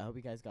enjoyed it. I hope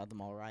you guys got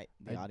them all right.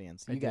 The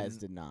audience. I You guys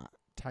didn't. did not.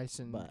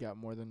 Tyson But got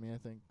more than me, I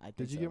think. I think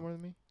Did you so. get more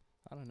than me?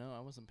 I don't know. I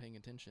wasn't paying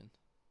attention.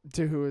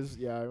 To who was?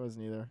 Yeah, I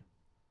wasn't either.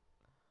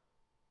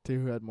 To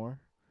who had more?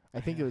 I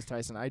think it was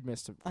Tyson. I'd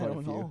missed quite a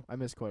don't few. know. I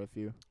missed quite a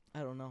few.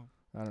 I don't know.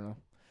 I don't know.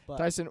 But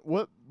Tyson,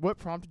 what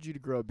prompted you to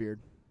grow a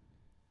beard?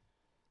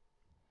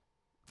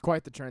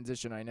 Quite the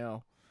transition, I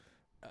know.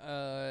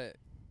 I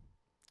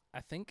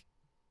think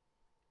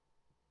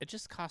it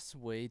just costs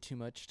way too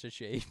much to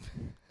shave.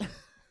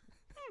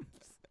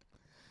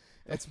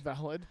 That's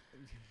valid.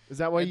 Is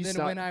that why And you then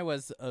stopped? when I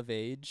was of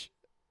age,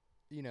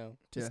 to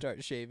Yeah.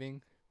 start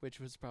shaving, which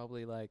was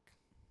probably like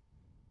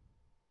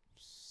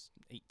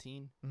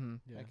 18,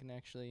 Mm-hmm. I can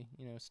actually,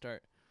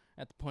 start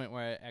at the point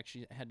where I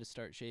actually had to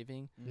start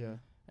shaving. Yeah.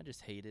 I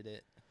just hated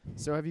it.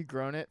 So have you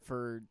grown it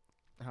for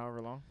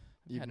however long?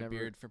 I've had a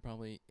beard for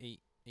probably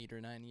 8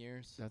 or 9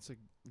 years. That's a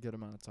good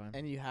amount of time.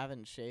 And you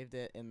haven't shaved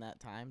it in that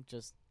time?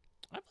 Just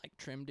I've like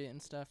trimmed it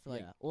and stuff for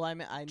like yeah. Well, I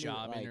mean, I knew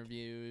job like,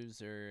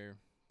 interviews or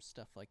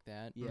stuff like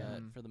that. Yeah.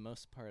 But for the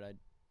most part, I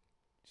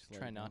just let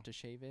try it not go. to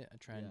shave it. I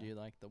try and Yeah. do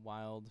like the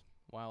wild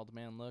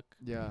man look.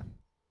 Yeah.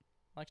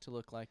 I like to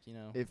look like,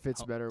 It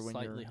fits better when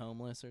slightly you're.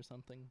 homeless or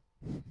something.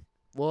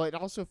 Well,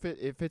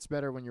 it fits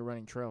better when you're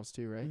running trails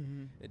too, right?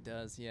 Mhm. It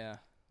does, yeah.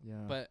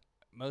 Yeah. But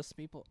most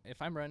people,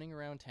 if I'm running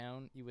around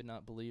town, you would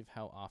not believe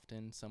how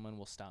often someone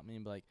will stop me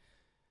and be like,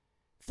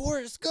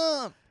 Forrest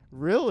Gump!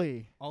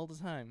 Really? All the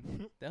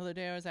time. The other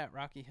day I was at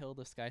Rocky Hill.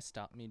 This guy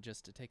stopped me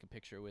just to take a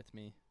picture with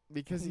me.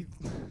 Because he.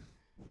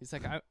 He's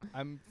like,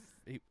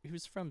 he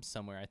was from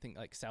somewhere, I think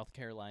like South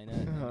Carolina.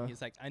 Uh-huh. And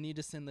he's like, I need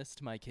to send this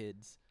to my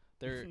kids.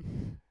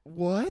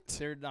 What?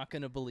 They're not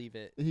going to believe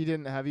it. He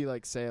didn't have you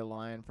like say a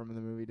line from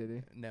the movie, did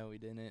he? No, he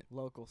didn't.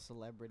 Local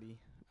celebrity.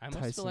 I almost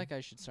Tyson. feel like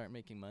I should start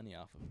making money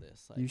off of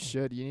this. Like You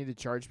should. You need to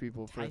charge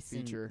people for a Tyson,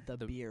 feature. the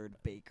beard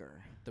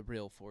baker. the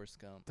real Forrest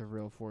Gump. The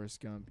real Forrest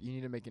Gump. You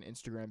need to make an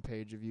Instagram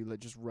page of you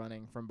just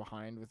running from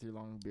behind with your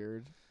long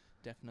beard.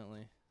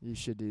 Definitely. You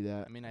should do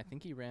that. I mean, I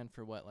think he ran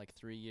for what, like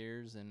 3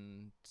 years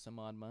and some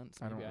odd months.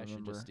 I don't Maybe I should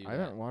remember. just do I that.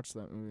 haven't watched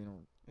that movie.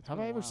 It's Have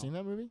been I a ever while. seen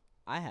that movie?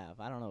 I have.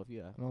 I don't know if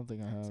you have. I don't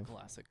think I It's a have.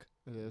 classic.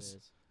 It is.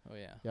 Oh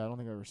yeah. Yeah, I don't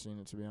think I've ever seen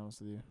it, to be honest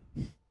with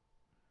you.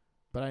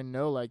 But I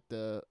know, like,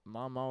 the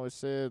mom always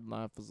said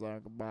life is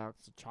like a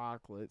box of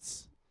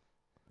chocolates.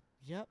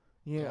 Yep.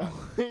 Yeah.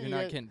 You're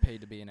not getting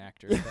paid to be an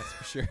actor. That's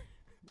for sure.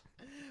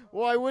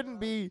 Well, I wouldn't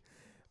be.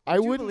 I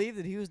Would you wouldn't. believe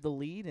that he was the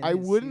lead in I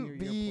his wouldn't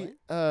senior be year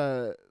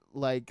play?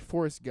 like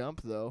Forrest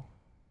Gump though.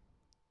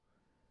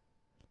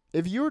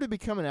 If you were to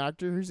become an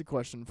actor, here's a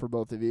question for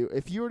both of you.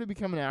 If you were to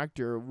become an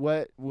actor,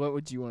 what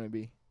would you want to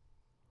be?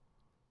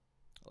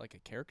 Like a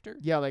character?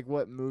 Yeah, like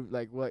what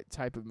what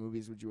type of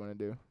movies would you want to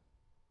do?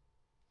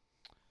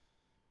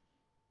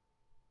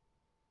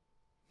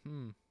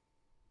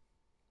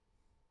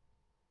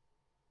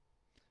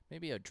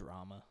 Maybe a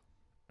drama.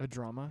 A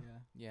drama?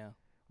 Yeah.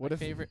 What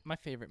My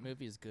favorite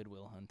movie is Good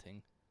Will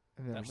Hunting.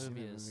 I've never That seen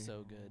movie is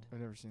so good. I've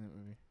never seen that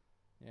movie.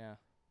 Yeah.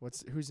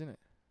 Who's in it?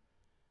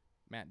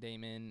 Matt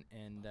Damon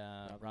and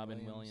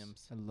Robin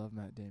Williams. I love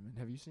Matt Damon.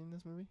 Have you seen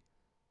this movie?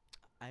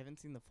 I haven't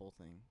seen the full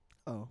thing.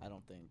 Oh. I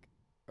don't think.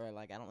 Or,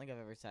 like, I don't think I've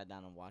ever sat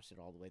down and watched it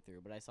all the way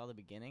through. But I saw the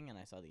beginning and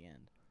I saw the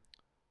end.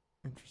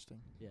 Interesting.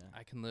 Yeah.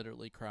 I can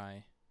literally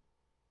cry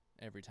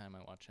every time I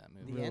watch that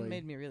movie. The Really? end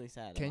made me really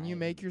sad. Can and you I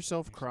make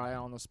yourself actually cry died.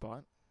 on the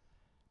spot?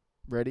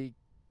 Ready?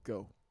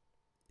 Go.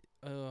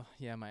 Oh,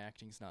 yeah, my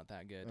acting's not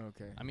that good.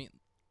 Okay. I mean,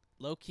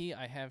 low key,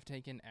 I have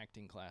taken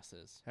acting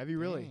classes. Have you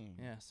really? Dang.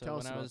 Yeah, so Tell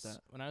when us I about was that.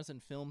 when I was in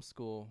film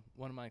school,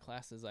 one of my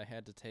classes I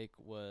had to take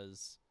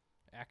was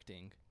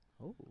acting.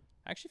 Oh.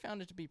 I actually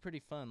found it to be pretty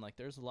fun. Like,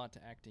 there's a lot to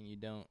acting you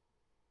don't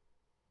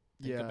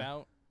think Yeah.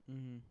 about,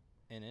 Mm-hmm.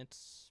 and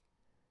it's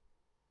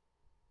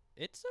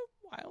a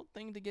wild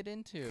thing to get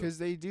into. Because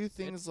they do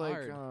things It's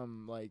like hard.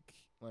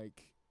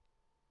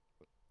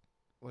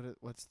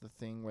 what's the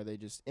thing where they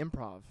just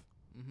improv?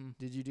 Mm-hmm.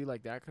 Did you do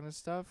like that kind of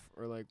stuff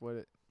or like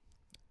what?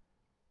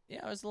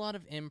 Yeah, it was a lot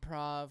of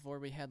improv where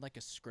we had like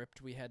a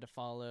script we had to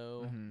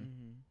follow,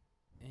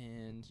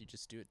 and you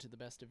just do it to the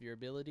best of your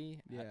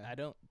ability. Yeah. I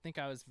don't think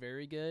I was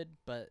very good,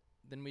 but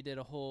then we did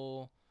a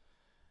whole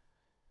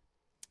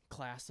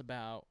class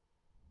about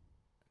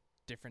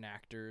different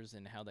actors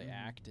and how they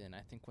act, and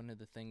I think one of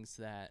the things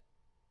that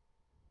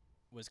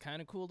was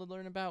kind of cool to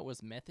learn about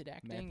was method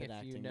acting. Method if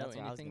acting, you know that's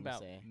what I was anything gonna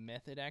about say.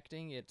 method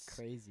acting, it's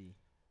Crazy.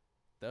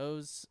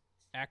 those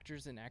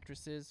actors and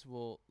actresses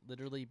will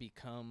literally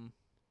become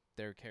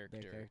their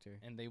character,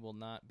 and they will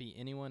not be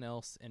anyone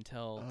else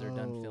until they're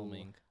done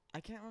filming. I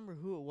can't remember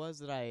who it was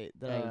that I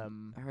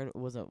heard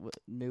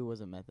knew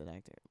was a method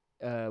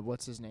actor.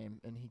 What's his name?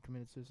 And he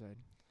committed suicide.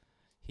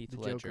 Heath The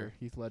Ledger. Joker,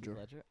 Heath Ledger.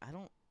 I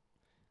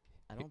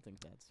don't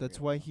think That's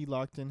real. why he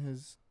locked in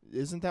his.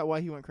 Isn't that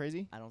why he went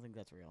crazy? I don't think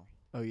that's real.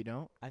 Oh, you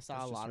don't? I saw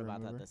That's a just lot a about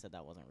that rumor. that said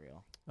that wasn't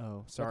real.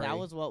 Oh, sorry. But that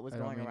was what was I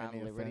don't going mean around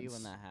any Liberty offense.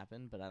 when that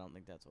happened, but I don't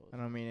think that's what was I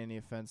don't mean any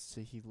offense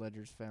to Heath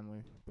Ledger's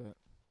family, but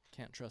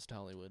Can't trust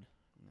Hollywood.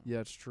 no. yeah,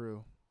 it's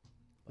true.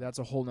 That's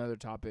a whole nother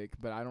topic,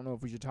 but I don't know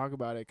if we should talk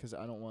about it because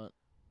I don't want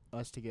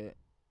us to get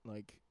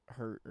like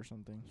hurt or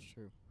something. It's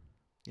true.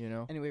 You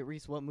know, Anyway,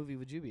 Reese, what movie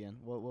would you be in?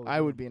 What would I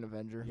you would be an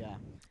Avenger. Yeah.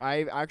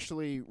 I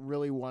actually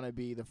really want to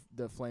be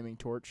the Flaming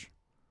Torch.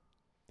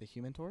 The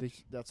Human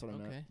Torch? That's what I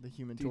meant. Okay. The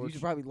Human Dude, you Torch.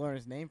 should probably learn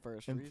his name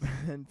first, and, Reese.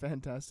 and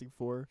Fantastic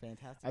Four.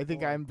 Fantastic. I think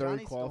Four. I'm very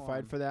Johnny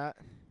qualified Storm. for that.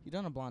 You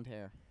don't have blonde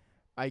hair.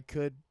 I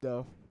could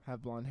though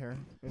have blonde hair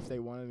if they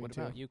wanted me What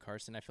to. about you,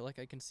 Carson? I feel like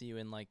I can see you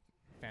in like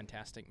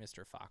Fantastic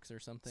Mr. Fox or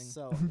something.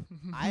 So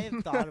I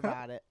have thought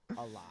about it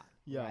a lot.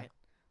 Yeah. Right?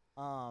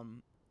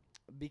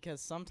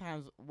 Because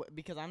sometimes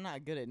because I'm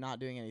not good at not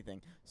doing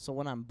anything. So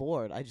when I'm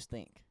bored, I just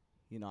think.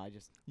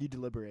 You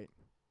deliberate.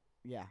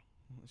 Yeah.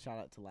 Shout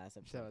out to last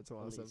episode. Shout out to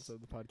last Elise. episode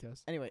of the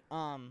podcast. Anyway,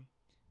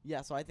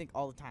 yeah, so I think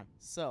all the time.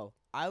 So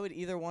I would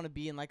either want to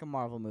be in like a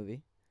Marvel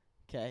movie,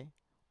 okay,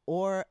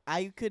 or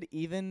I could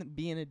even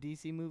be in a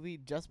DC movie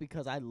just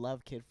because I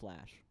love Kid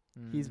Flash.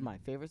 He's my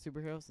favorite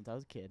superhero since I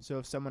was a kid. So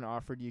if someone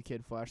offered you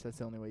Kid Flash, that's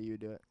the only way you would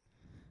do it.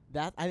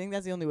 I think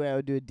that's the only way I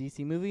would do a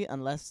DC movie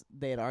unless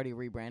they had already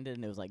rebranded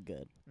and it was like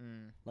good.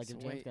 Like So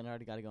if James wait. Gunn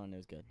already got it going and it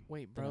was good.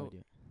 Wait, then I bro, would do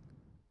it.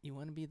 you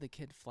want to be the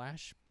Kid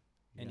Flash,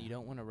 and Yeah. you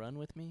don't want to run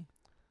with me?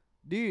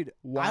 Dude, I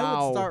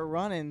Wow. would start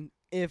running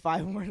if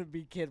I were to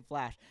be Kid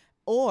Flash.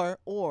 Or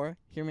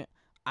hear me,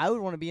 I would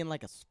want to be in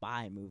like a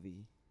spy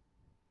movie.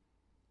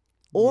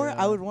 Or I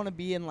Yeah. would want to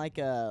be in like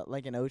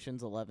an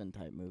Ocean's 11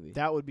 type movie.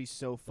 That would be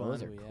so fun.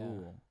 Those are Oh, yeah.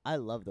 cool. I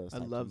love those. I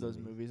types love of those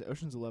movies.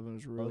 Ocean's 11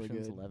 was really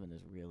Ocean's good. 11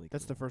 is really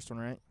That's cool. the first one,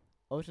 right?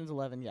 Ocean's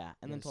 11, yeah,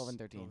 and then 12 and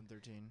Yes, 13. 12 and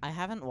 13. I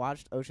haven't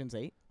watched Ocean's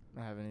 8.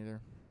 I haven't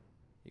either.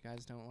 You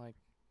guys don't like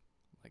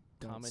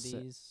Don't say-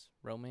 comedies,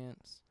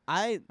 romance?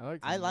 I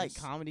I like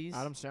comedies.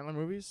 Adam Sandler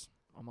movies.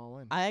 I'm all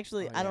in. I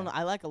actually Oh, I don't yeah. know.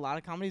 I like a lot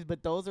of comedies,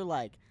 but those are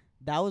like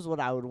that was what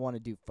I would want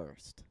to do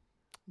first.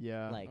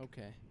 Yeah. Like,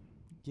 Okay.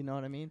 you know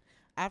what I mean?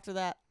 After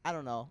that, I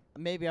don't know.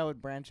 Maybe I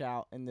would branch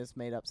out in this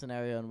made-up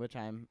scenario in which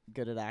I'm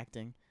good at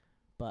acting.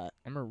 But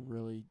I'm a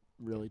really,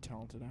 really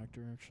talented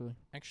actor, actually.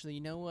 Actually,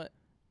 you know what?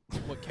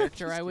 What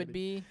character Just I would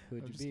kidding. be? who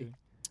would I'm you just be? kidding.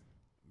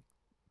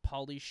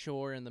 Pauly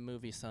Shore in the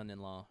movie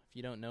Son-in-Law. If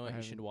you don't know it, I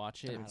you should haven't-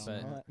 watch I it. don't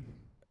But know it.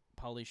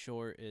 Pauly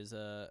Shore is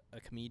a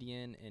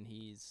comedian, and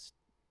he's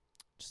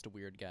just a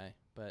weird guy.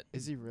 But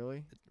Is he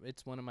really?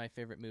 it's one of my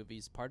favorite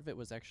movies. Part of it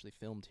was actually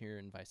filmed here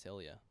in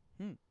Visalia,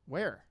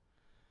 Where?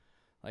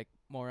 like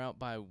more out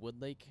by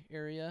Woodlake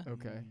area.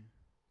 Okay. Mm.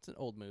 It's an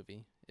old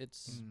movie.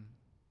 It's Mm.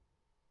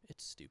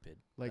 it's stupid.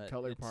 Like but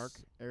Cutler it's, Park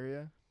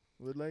area?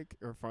 Woodlake?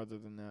 Or farther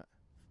than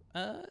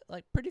that?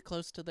 Like pretty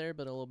close to there,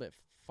 but a little bit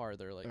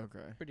farther. Like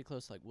Okay. pretty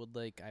close, like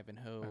Woodlake,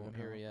 Ivanhoe,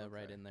 Ivanhoe, area,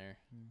 right okay. in there.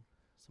 Mm.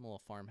 Some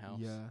little farmhouse.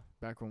 Yeah.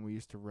 Back when we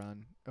used to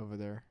run over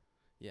there.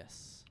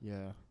 Yes.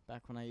 Yeah.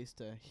 Back when I used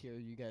to hear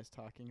you guys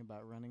talking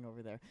about running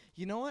over there.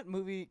 You know what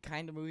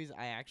kind of movies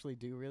I actually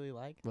do really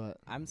like? But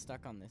I'm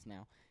stuck on this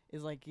now.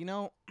 Is like,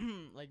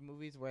 like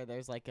movies where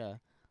there's like a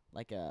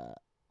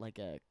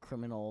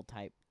criminal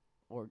type,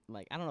 or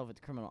like I don't know if it's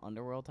criminal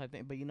underworld type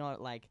thing, but you know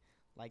what, like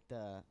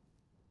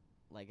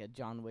a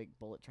John Wick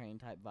Bullet Train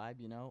type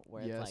vibe,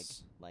 where Yes.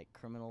 it's like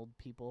criminal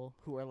people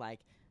who are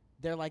like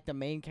they're like the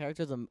main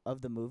characters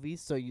of the movie,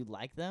 so you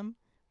like them,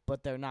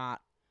 but they're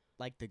not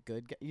like the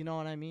good guy. You know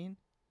what I mean?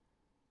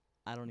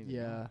 I don't even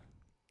know. yeah.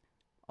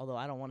 Although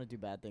I don't want to do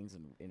bad things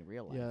in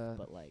real life, Yeah.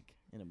 but like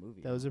in a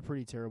movie. That was a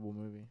pretty terrible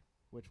movie.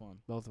 Which one?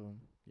 Both of them.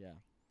 Yeah.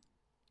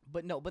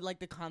 But like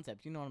the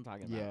concept, you know what I'm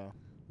talking about. Yeah.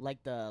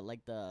 Like the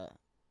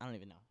I don't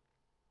even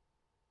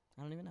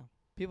know.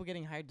 People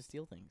getting hired to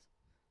steal things.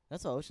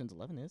 That's what Ocean's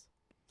 11 is.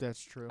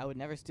 That's true. I would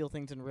never steal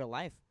things in real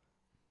life,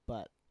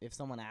 but if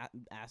someone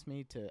asked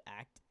me to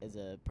act as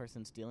a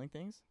person stealing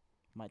things,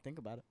 I might think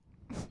about it.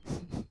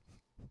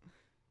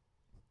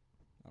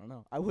 I don't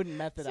know. I wouldn't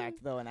method So-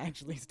 act though and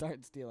actually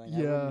start stealing. I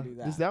Yeah. wouldn't do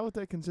that. Is that what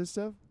that consists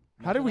of?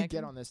 How did Method we acting?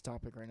 get on this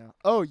topic right now?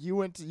 Oh,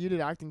 you did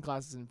acting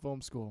classes in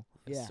film school.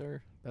 Yes, Yeah.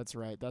 sir. That's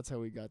right. That's how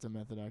we got to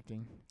method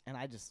acting. And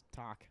I just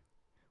talk,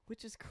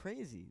 which is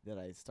crazy that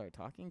I start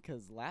talking,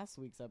 'cause last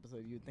week's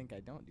episode you'd think I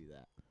don't do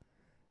that.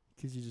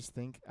 'Cause you just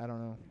think. I don't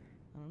know.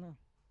 I don't know.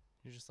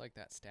 You're just like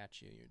that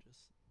statue. You're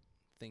just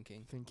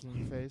thinking.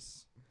 Thinking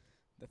face.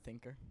 The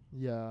thinker.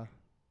 Yeah.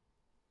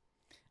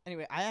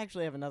 Anyway, I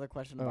actually have another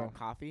question about Oh.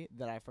 coffee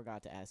that I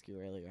forgot to ask you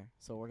earlier.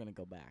 So we're gonna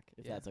go back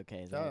if Yeah. that's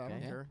okay. Is I that don't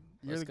okay? care.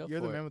 Let's go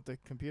You're the for it. man with the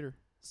computer.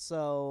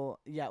 So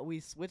yeah, we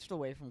switched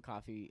away from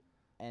coffee,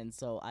 and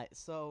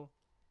so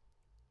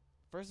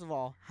first of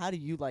all, how do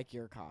you like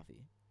your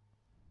coffee?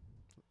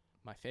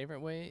 My favorite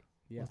way?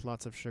 Yeah. With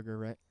lots of sugar,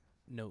 right?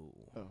 No.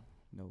 Oh.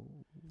 No.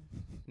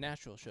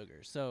 Natural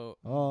sugar. So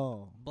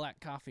Oh. black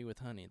coffee with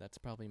honey. That's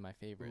probably my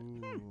favorite.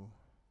 Ooh.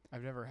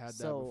 I've never had that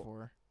So-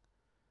 before.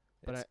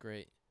 But It's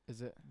great.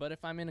 Is it? But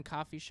if I'm in a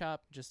coffee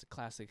shop, just a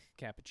classic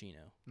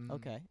cappuccino. Mm.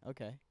 Okay.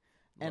 Okay.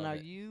 And Love are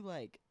it.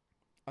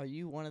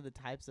 you one of the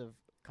types of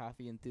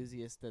coffee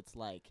enthusiasts that's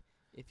like,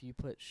 if you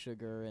put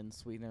sugar and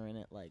sweetener in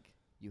it, like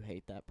you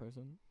hate that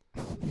person?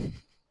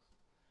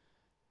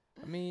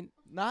 I mean,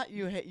 Not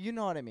you hate. You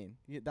know what I mean.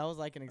 That was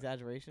like an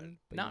exaggeration.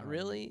 but you not know what I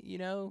mean. really. You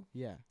know,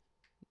 Yeah.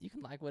 you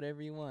can like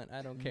whatever you want.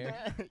 I don't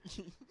care.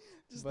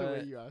 Just the way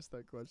But you asked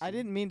that question. I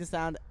didn't mean to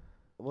sound.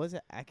 Was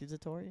it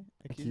accusatory?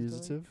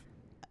 Accusative?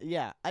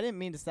 Yeah, I didn't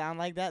mean to sound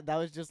like that. That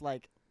was just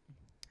like,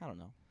 I don't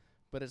know.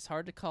 But it's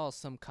hard to call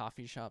some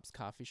coffee shops.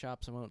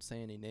 I won't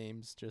say any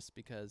names just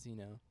because,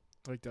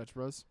 Like Dutch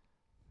Bros?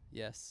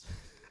 yes.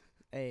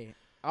 Hey,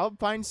 I'll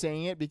find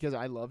saying it because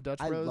I love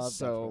Dutch I Bros. love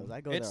so Dutch Bros.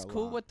 I go It's there a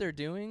cool lot. what they're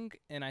doing,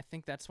 and I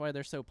think that's why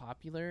they're so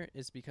popular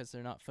is because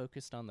they're not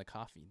focused on the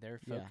coffee. They're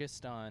Yeah.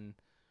 focused on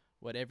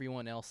what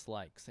everyone else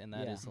likes, and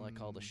that Yeah. is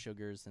like all the Mm.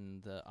 sugars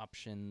and the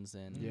options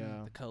and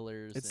Yeah. the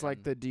colors. It's like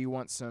and- the do you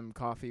want some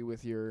coffee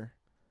with your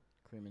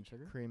cream and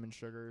sugar. cream and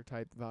sugar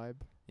type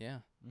vibe. yeah,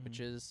 which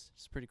is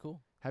it's pretty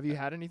cool. Have you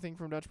had anything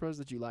from Dutch Bros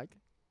that you like?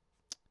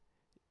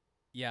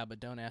 Yeah, but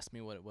don't ask me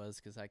what it was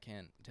 'cause I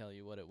can't tell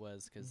you what it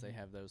was 'cause they Mhm.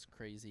 have those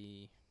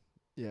crazy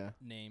Yeah.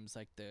 names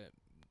like the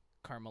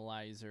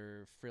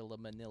caramelizer, Frilla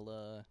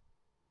Manila.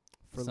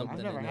 For Something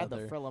I've never had the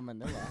another. Frilla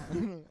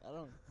Manila. I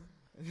don't.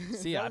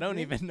 See, I don't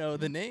even know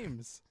the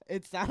names.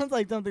 It sounds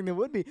like something that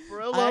would be.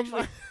 Frilla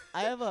Actually,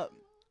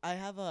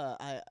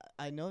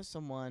 I know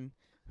someone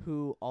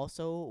who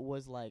also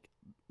was like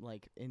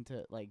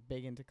into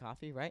big into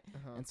coffee, right?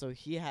 Uh-huh. And so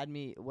he had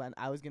me when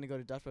I was gonna go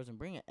to Dutch Bros and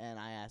bring it, and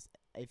I asked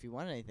if he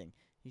wanted anything.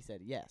 He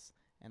said yes,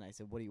 and I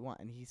said, "What do you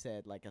want?" And he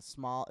said it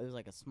was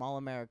like a small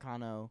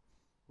Americano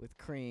with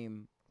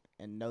cream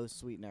and no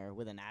sweetener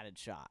with an added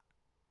shot,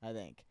 I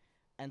think.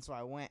 And so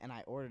I went and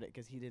I ordered it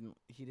 'cause he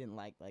didn't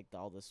like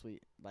all the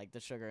sweet, like the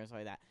sugar and stuff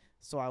like that.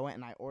 So I went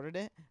and I ordered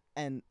it,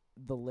 and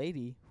the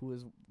lady who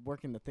was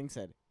working the thing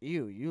said,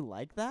 "Ew, you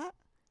like that?"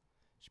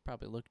 She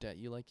probably looked at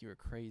you like you were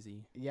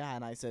crazy. Yeah,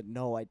 and I said,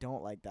 "No, I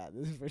don't like that.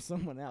 This is for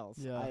someone else."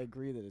 Yeah. I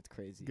agree that it's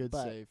crazy. Good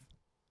but save.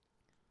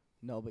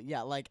 No, but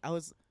yeah, like I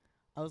was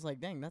like,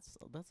 dang, that's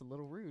a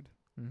little rude.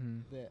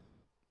 Mm-hmm. That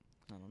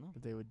I don't know.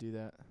 But they would do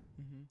that.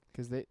 Mm-hmm.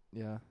 'Cause they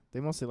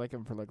mostly like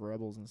them for like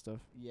rebels and stuff.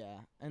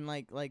 Yeah, and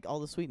like all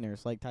the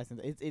sweeteners, like Tyson.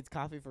 It's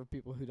coffee for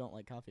people who don't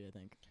like coffee, I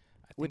think,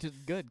 which is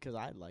good 'cause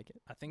I like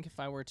it. I think if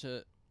I were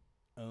to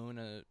own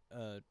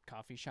a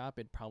coffee shop,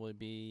 it'd probably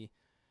be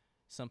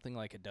something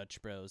like a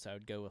Dutch Bros. I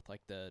would go with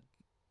like the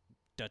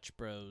Dutch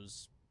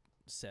Bros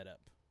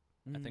setup.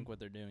 I think what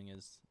they're doing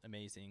is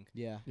amazing.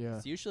 Yeah. Yeah.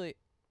 'Cause usually,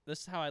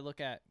 this is how I look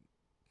at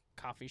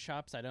coffee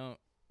shops. I don't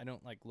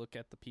like look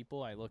at the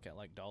people. I look at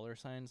like dollar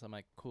signs. I'm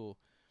like, cool.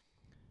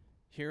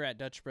 Here at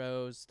Dutch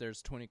Bros,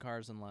 there's 20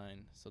 cars in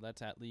line, so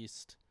that's at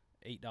least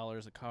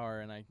 $8 a car,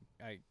 and I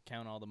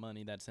count all the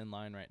money that's in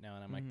line right now,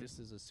 and I'm like, Mhm. this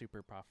is a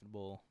super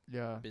profitable.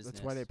 Yeah.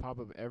 That's why they Business. pop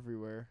up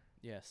everywhere.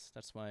 Yes,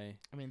 that's why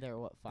I mean, there are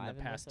what, 5 in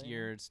the past Visalia?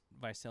 years,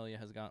 Visalia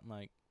has gotten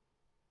like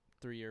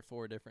 3 or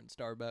 4 different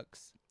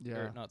Starbucks. Yeah.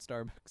 Or not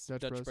Starbucks,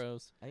 Dutch Dutch Bros.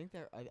 Bros. I think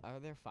there are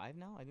there 5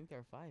 now. I think there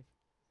are 5.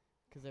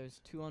 'Cause there's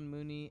 2 on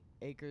Mooney,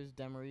 Acres,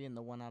 Demery, and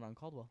the one out on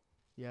Caldwell.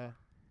 Yeah.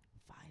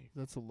 5.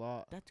 That's a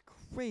lot. That's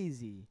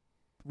crazy.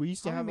 We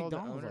used to How have many all the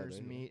McDonald's are owners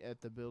there here? meet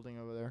at the building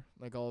over there.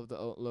 Like all of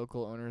the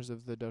local owners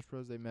of the Dutch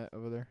Bros, they met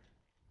over there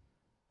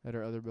at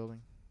our other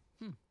building.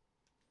 Hmm.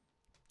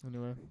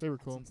 Anyway, they were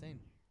That's cool.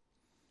 insane.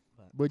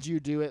 Would you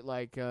do it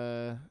like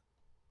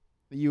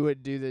you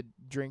would do the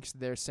drinks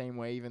their same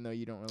way even though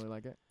you don't really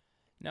like it?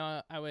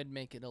 No, I would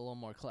make it a little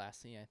more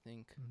classy, I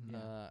think.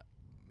 Mhm.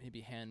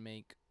 Maybe hand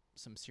make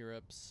some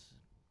syrups,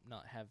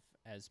 not have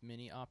as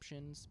many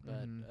options,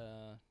 but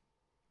Mhm.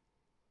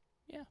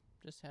 yeah,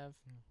 just have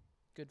Yeah.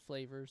 good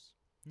flavors.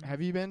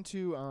 Have you been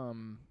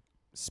to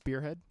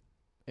Spearhead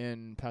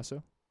in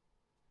Paso?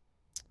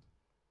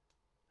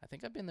 I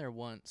think I've been there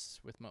once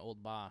with my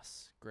old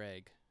boss,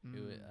 Greg,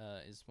 who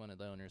Mm. is one of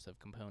the owners of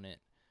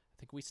Component. I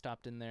think we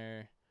stopped in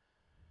there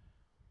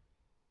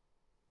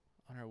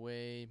on our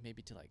way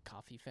maybe to like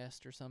Coffee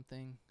Fest or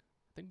something.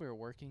 I think we were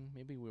working.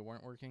 Maybe we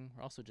weren't working.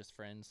 We're also just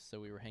friends, so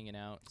we were hanging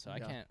out. So I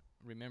Yeah. can't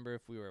remember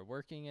if we were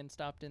working and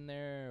stopped in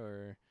there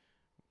or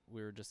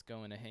we were just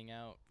going to hang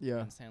out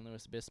Yeah. in San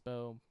Luis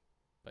Obispo.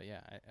 But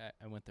yeah,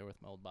 I went there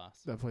with my old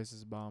boss. That place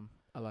is a bomb.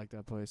 I like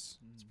that place.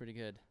 It's pretty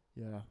good.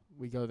 Yeah.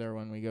 We go there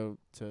when we go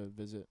to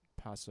visit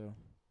Paso.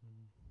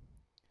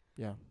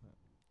 Yeah.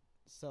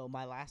 So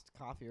my last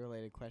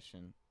coffee-related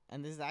question,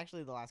 and this is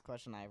actually the last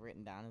question I've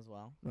written down as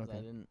well, because I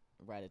Okay. didn't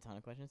write a ton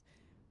of questions,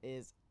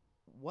 is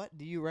what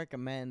do you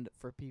recommend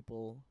for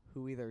people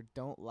who either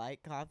don't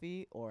like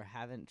coffee or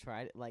haven't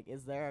tried it? Like,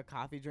 is there a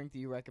coffee drink that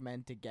you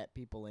recommend to get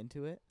people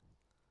into it?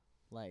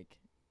 Like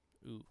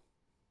Ooh.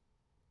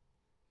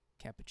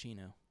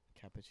 Cappuccino.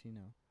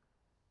 cappuccino.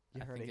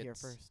 You I heard think it here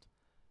it's- first.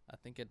 I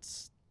think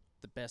it's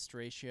the best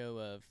ratio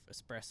of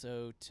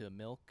espresso to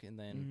milk, and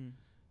then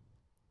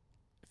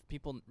if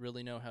people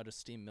really know how to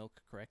steam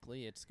milk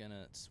correctly, it's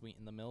gonna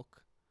sweeten the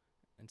milk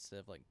instead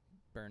of like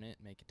burn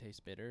it, make it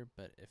taste bitter.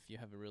 But if you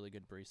have a really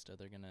good barista,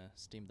 they're gonna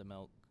steam the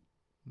milk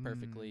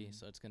perfectly, Mm.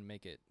 so it's gonna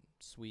make it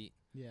sweet.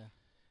 Yeah.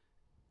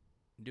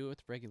 Do it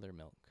with regular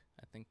milk.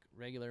 I think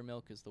regular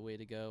milk is the way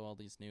to go. All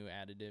these new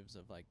additives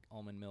of like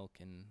almond milk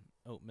and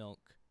oat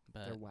milk,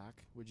 but They're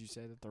whack. Would you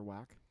say that they're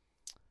whack?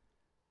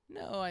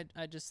 no,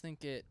 I just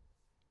think it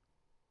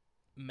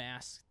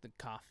masks the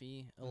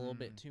coffee a little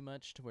bit too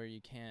much to where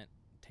you can't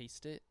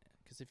taste it.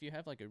 Because if you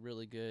have like a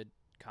really good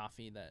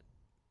coffee that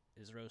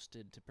is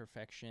roasted to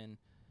perfection,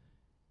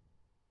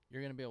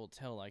 you're gonna be able to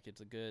tell like it's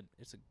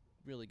a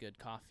really good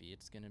coffee.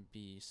 It's gonna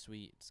be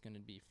sweet. It's gonna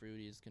be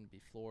fruity. It's gonna be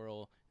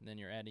floral. And then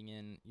you're adding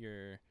in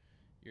your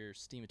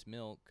steamed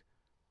milk.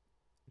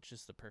 It's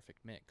just the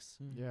perfect mix.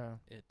 Yeah.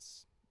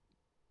 It's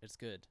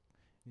good,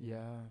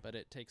 Yeah. but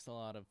it takes a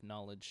lot of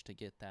knowledge to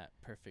get that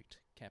perfect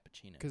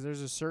cappuccino. Because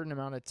there's a certain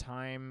amount of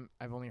time.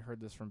 I've only heard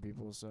this from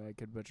people, so I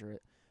could butcher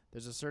it.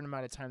 There's a certain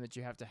amount of time that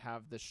you have to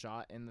have the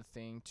shot in the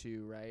thing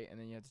too, right? And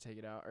then you have to take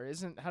it out. Or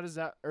how does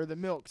that, or the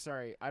milk,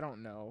 sorry. I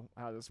don't know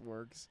how this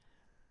works.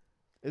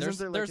 There's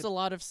a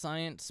lot of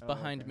science Oh,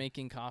 behind okay.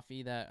 making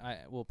coffee that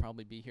I will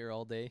probably be here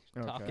all day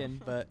Okay.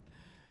 talking, but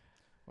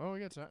well, we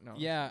got to, no.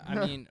 yeah,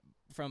 I mean,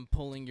 from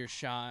pulling your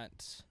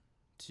shot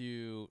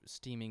to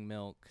steaming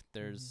milk,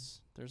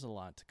 there's a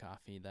lot to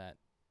coffee that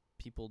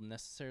people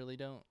necessarily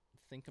don't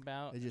think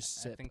about. They just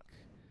sip.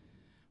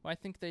 I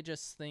think they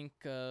just think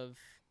of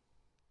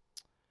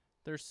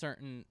there's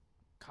certain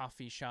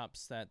coffee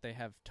shops that they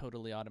have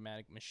totally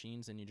automatic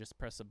machines and you just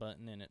press a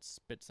button and it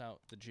spits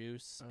out the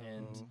juice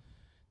and Oh.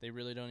 they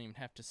really don't even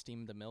have to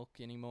steam the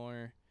milk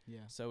anymore.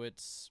 Yeah. So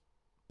it's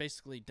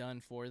basically done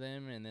for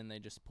them, and then they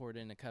just pour it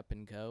in a cup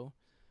and go.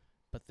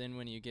 But then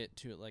when you get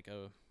to like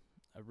a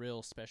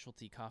real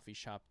specialty coffee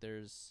shop,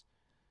 there's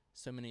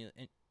so many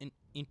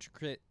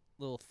intricate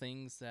little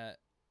things that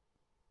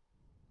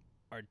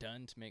are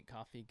done to make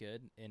coffee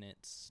good, and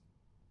it's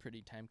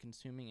pretty time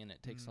consuming, and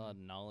it takes a lot of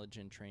knowledge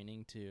and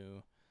training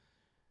to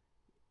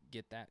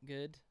get that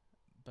good.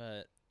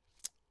 But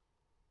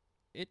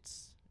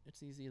it's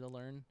easy to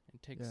learn.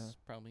 It takes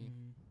probably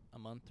a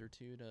month or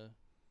two to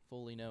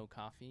fully know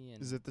coffee.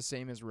 And Is it the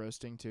same as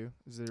roasting too?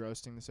 Is the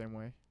roasting the same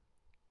way?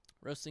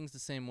 roasting's the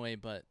same way,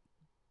 but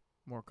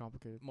More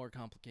complicated. more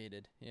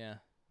complicated. Yeah.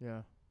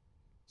 Yeah.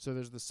 So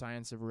there's the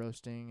science of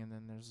roasting, and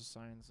then there's the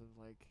science of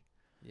like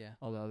Yeah.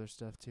 all the other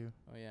stuff too.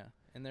 Oh yeah.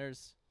 And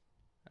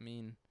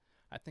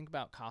I think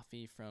about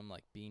coffee from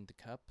like bean to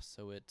cup,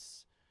 so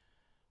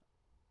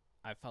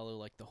I follow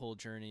like the whole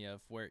journey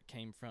of where it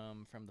came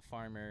from the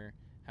farmer,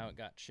 how it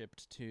got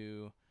shipped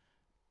to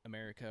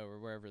America or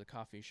wherever the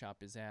coffee shop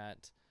is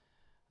at,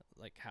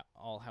 like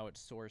how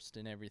it's sourced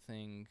and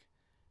everything,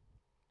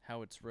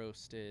 how it's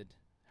roasted,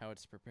 how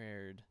it's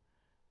prepared.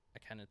 I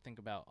kind of think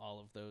about all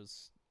of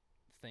those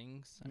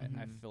things.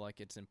 I feel like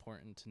it's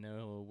important to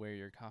know where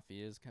your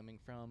coffee is coming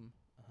from.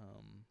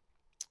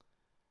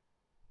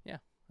 Yeah,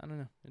 I don't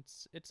know.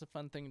 It's a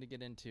fun thing to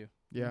get into.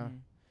 Yeah.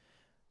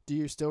 Do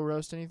you still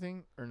roast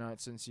anything or not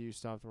since you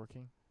stopped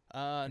working?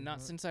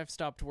 Not since I've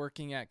stopped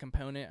working at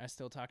Component. I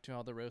still talk to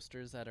all the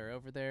roasters that are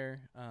over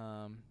there.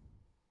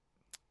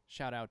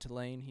 Shout out to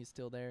Lane, he's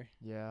still there.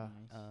 Yeah.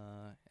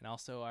 And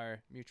also our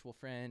mutual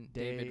friend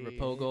David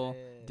Rapogel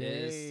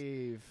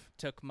Dave.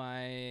 took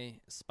my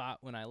spot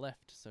when I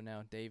left, so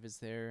now Dave is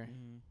there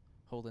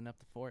holding up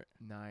the fort.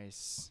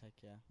 Nice. Heck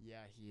yeah.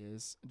 Yeah, he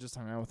is. Just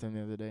hung out with him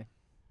the other day.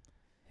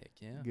 Heck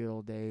yeah. Good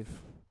old Dave.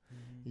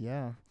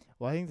 Yeah.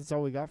 Well, I think that's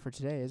all we got for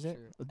today, is it?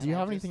 Sure. Do you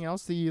have anything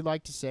else that you'd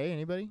like to say?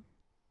 Anybody?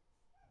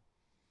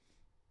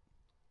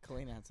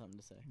 Kalina had something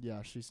to say.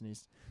 Yeah, she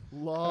sneezed.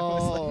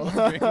 Lol.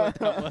 Wondering what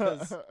that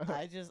was.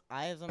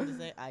 I have something to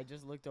say. I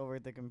just looked over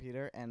at the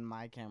computer and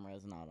my camera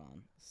is not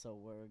on, so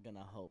we're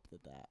gonna hope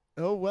that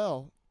Oh,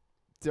 well.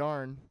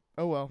 Darn.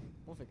 Oh, well.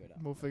 we'll figure it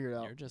out. We'll figure it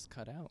out. You're just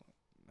cut out,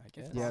 I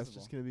guess. Yeah, it's possible.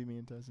 just going to be me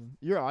and Tyson.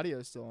 Your audio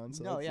is still on,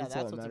 so No, yeah, that's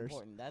all that's that what's matters.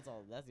 important. That's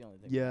all. That's the only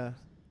thing. Yeah.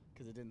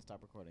 Because it didn't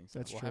stop recording. So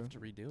That's We'll true. have to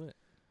redo it.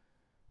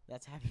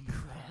 that's happened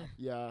before.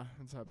 Yeah,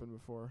 it's happened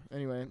before.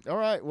 Anyway, all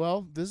right.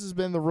 Well, this has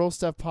been the Real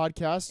Stuff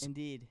Podcast.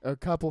 Indeed. A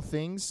couple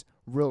things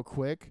real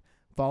quick.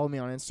 Follow me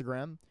on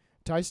Instagram.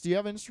 Tice, do you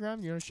have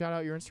Instagram? You want to shout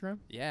out your Instagram?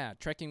 Yeah,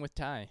 Trekking with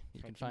Ty.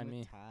 You can find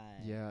me.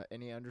 Yeah.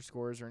 Any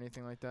underscores or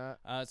anything like that?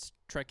 It's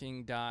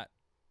trekking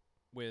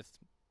with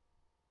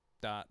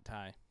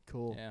Ty.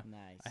 Cool. Yeah.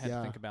 Nice. I had Yeah.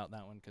 to think about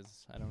that one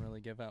because I don't really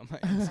give out my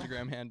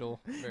Instagram handle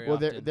very Well,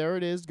 often. there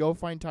it is. Go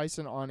find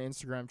Tyson on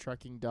Instagram,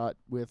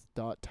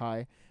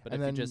 trekking.with.ty. But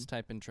and if you then- just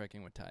type in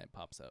Trekking with Ty, it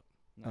pops up.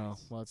 Nice.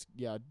 Oh,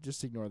 well,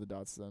 just ignore the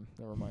dots then.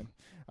 Never mind.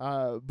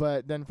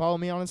 But then follow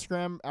me on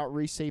Instagram,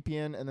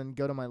 @ReeseSapien, and then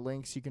go to my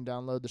links. You can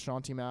download the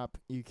Shanti map.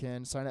 You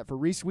can sign up for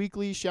Reese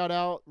Weekly. Shout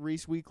out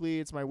Reese Weekly.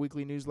 It's my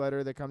weekly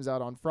newsletter that comes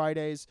out on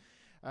Fridays.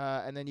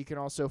 And then you can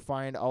also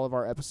find all of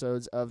our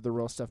episodes of the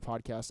Real Stuff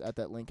podcast at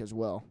that link as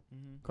well.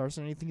 Mm-hmm.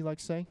 Carson, anything you'd like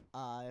to say?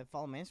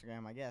 Follow my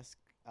Instagram, I guess,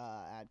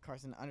 at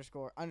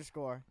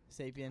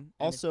Carson__Sapien. And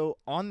Also,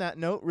 on that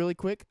note, really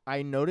quick,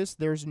 I noticed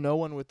there's no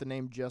one with the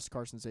name just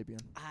Carson Sapien.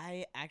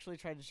 I actually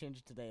tried to change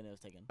it today and it was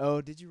taken. Oh,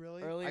 did you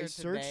really? Earlier I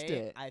searched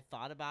today, it. I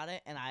thought about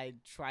it and I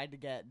tried to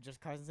get just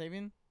Carson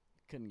Sapien,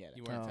 couldn't get it.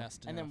 You weren't Oh.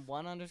 fast And enough. then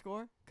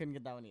 1_ couldn't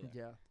get that one either.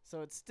 Yeah.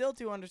 So it's still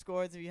 2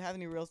 underscores. If you have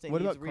any real estate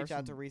What needs, about reach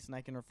out to Carson? Reese and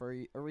I can refer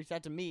you, or reach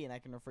out to me and I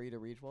can refer you to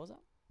Reach. What was that?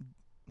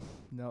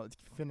 No,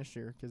 finish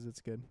here because it's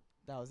good.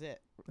 That was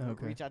it.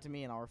 Okay. Reach out to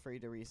me and I'll refer you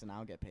to Reese and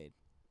I'll get paid.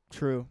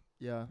 True.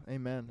 Yeah.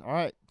 Amen. All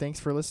right. Thanks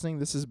for listening.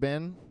 This has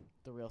been.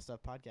 The Real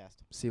Stuff Podcast.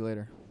 See you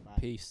later. Bye.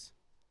 Peace.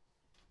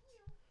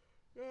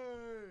 Yay.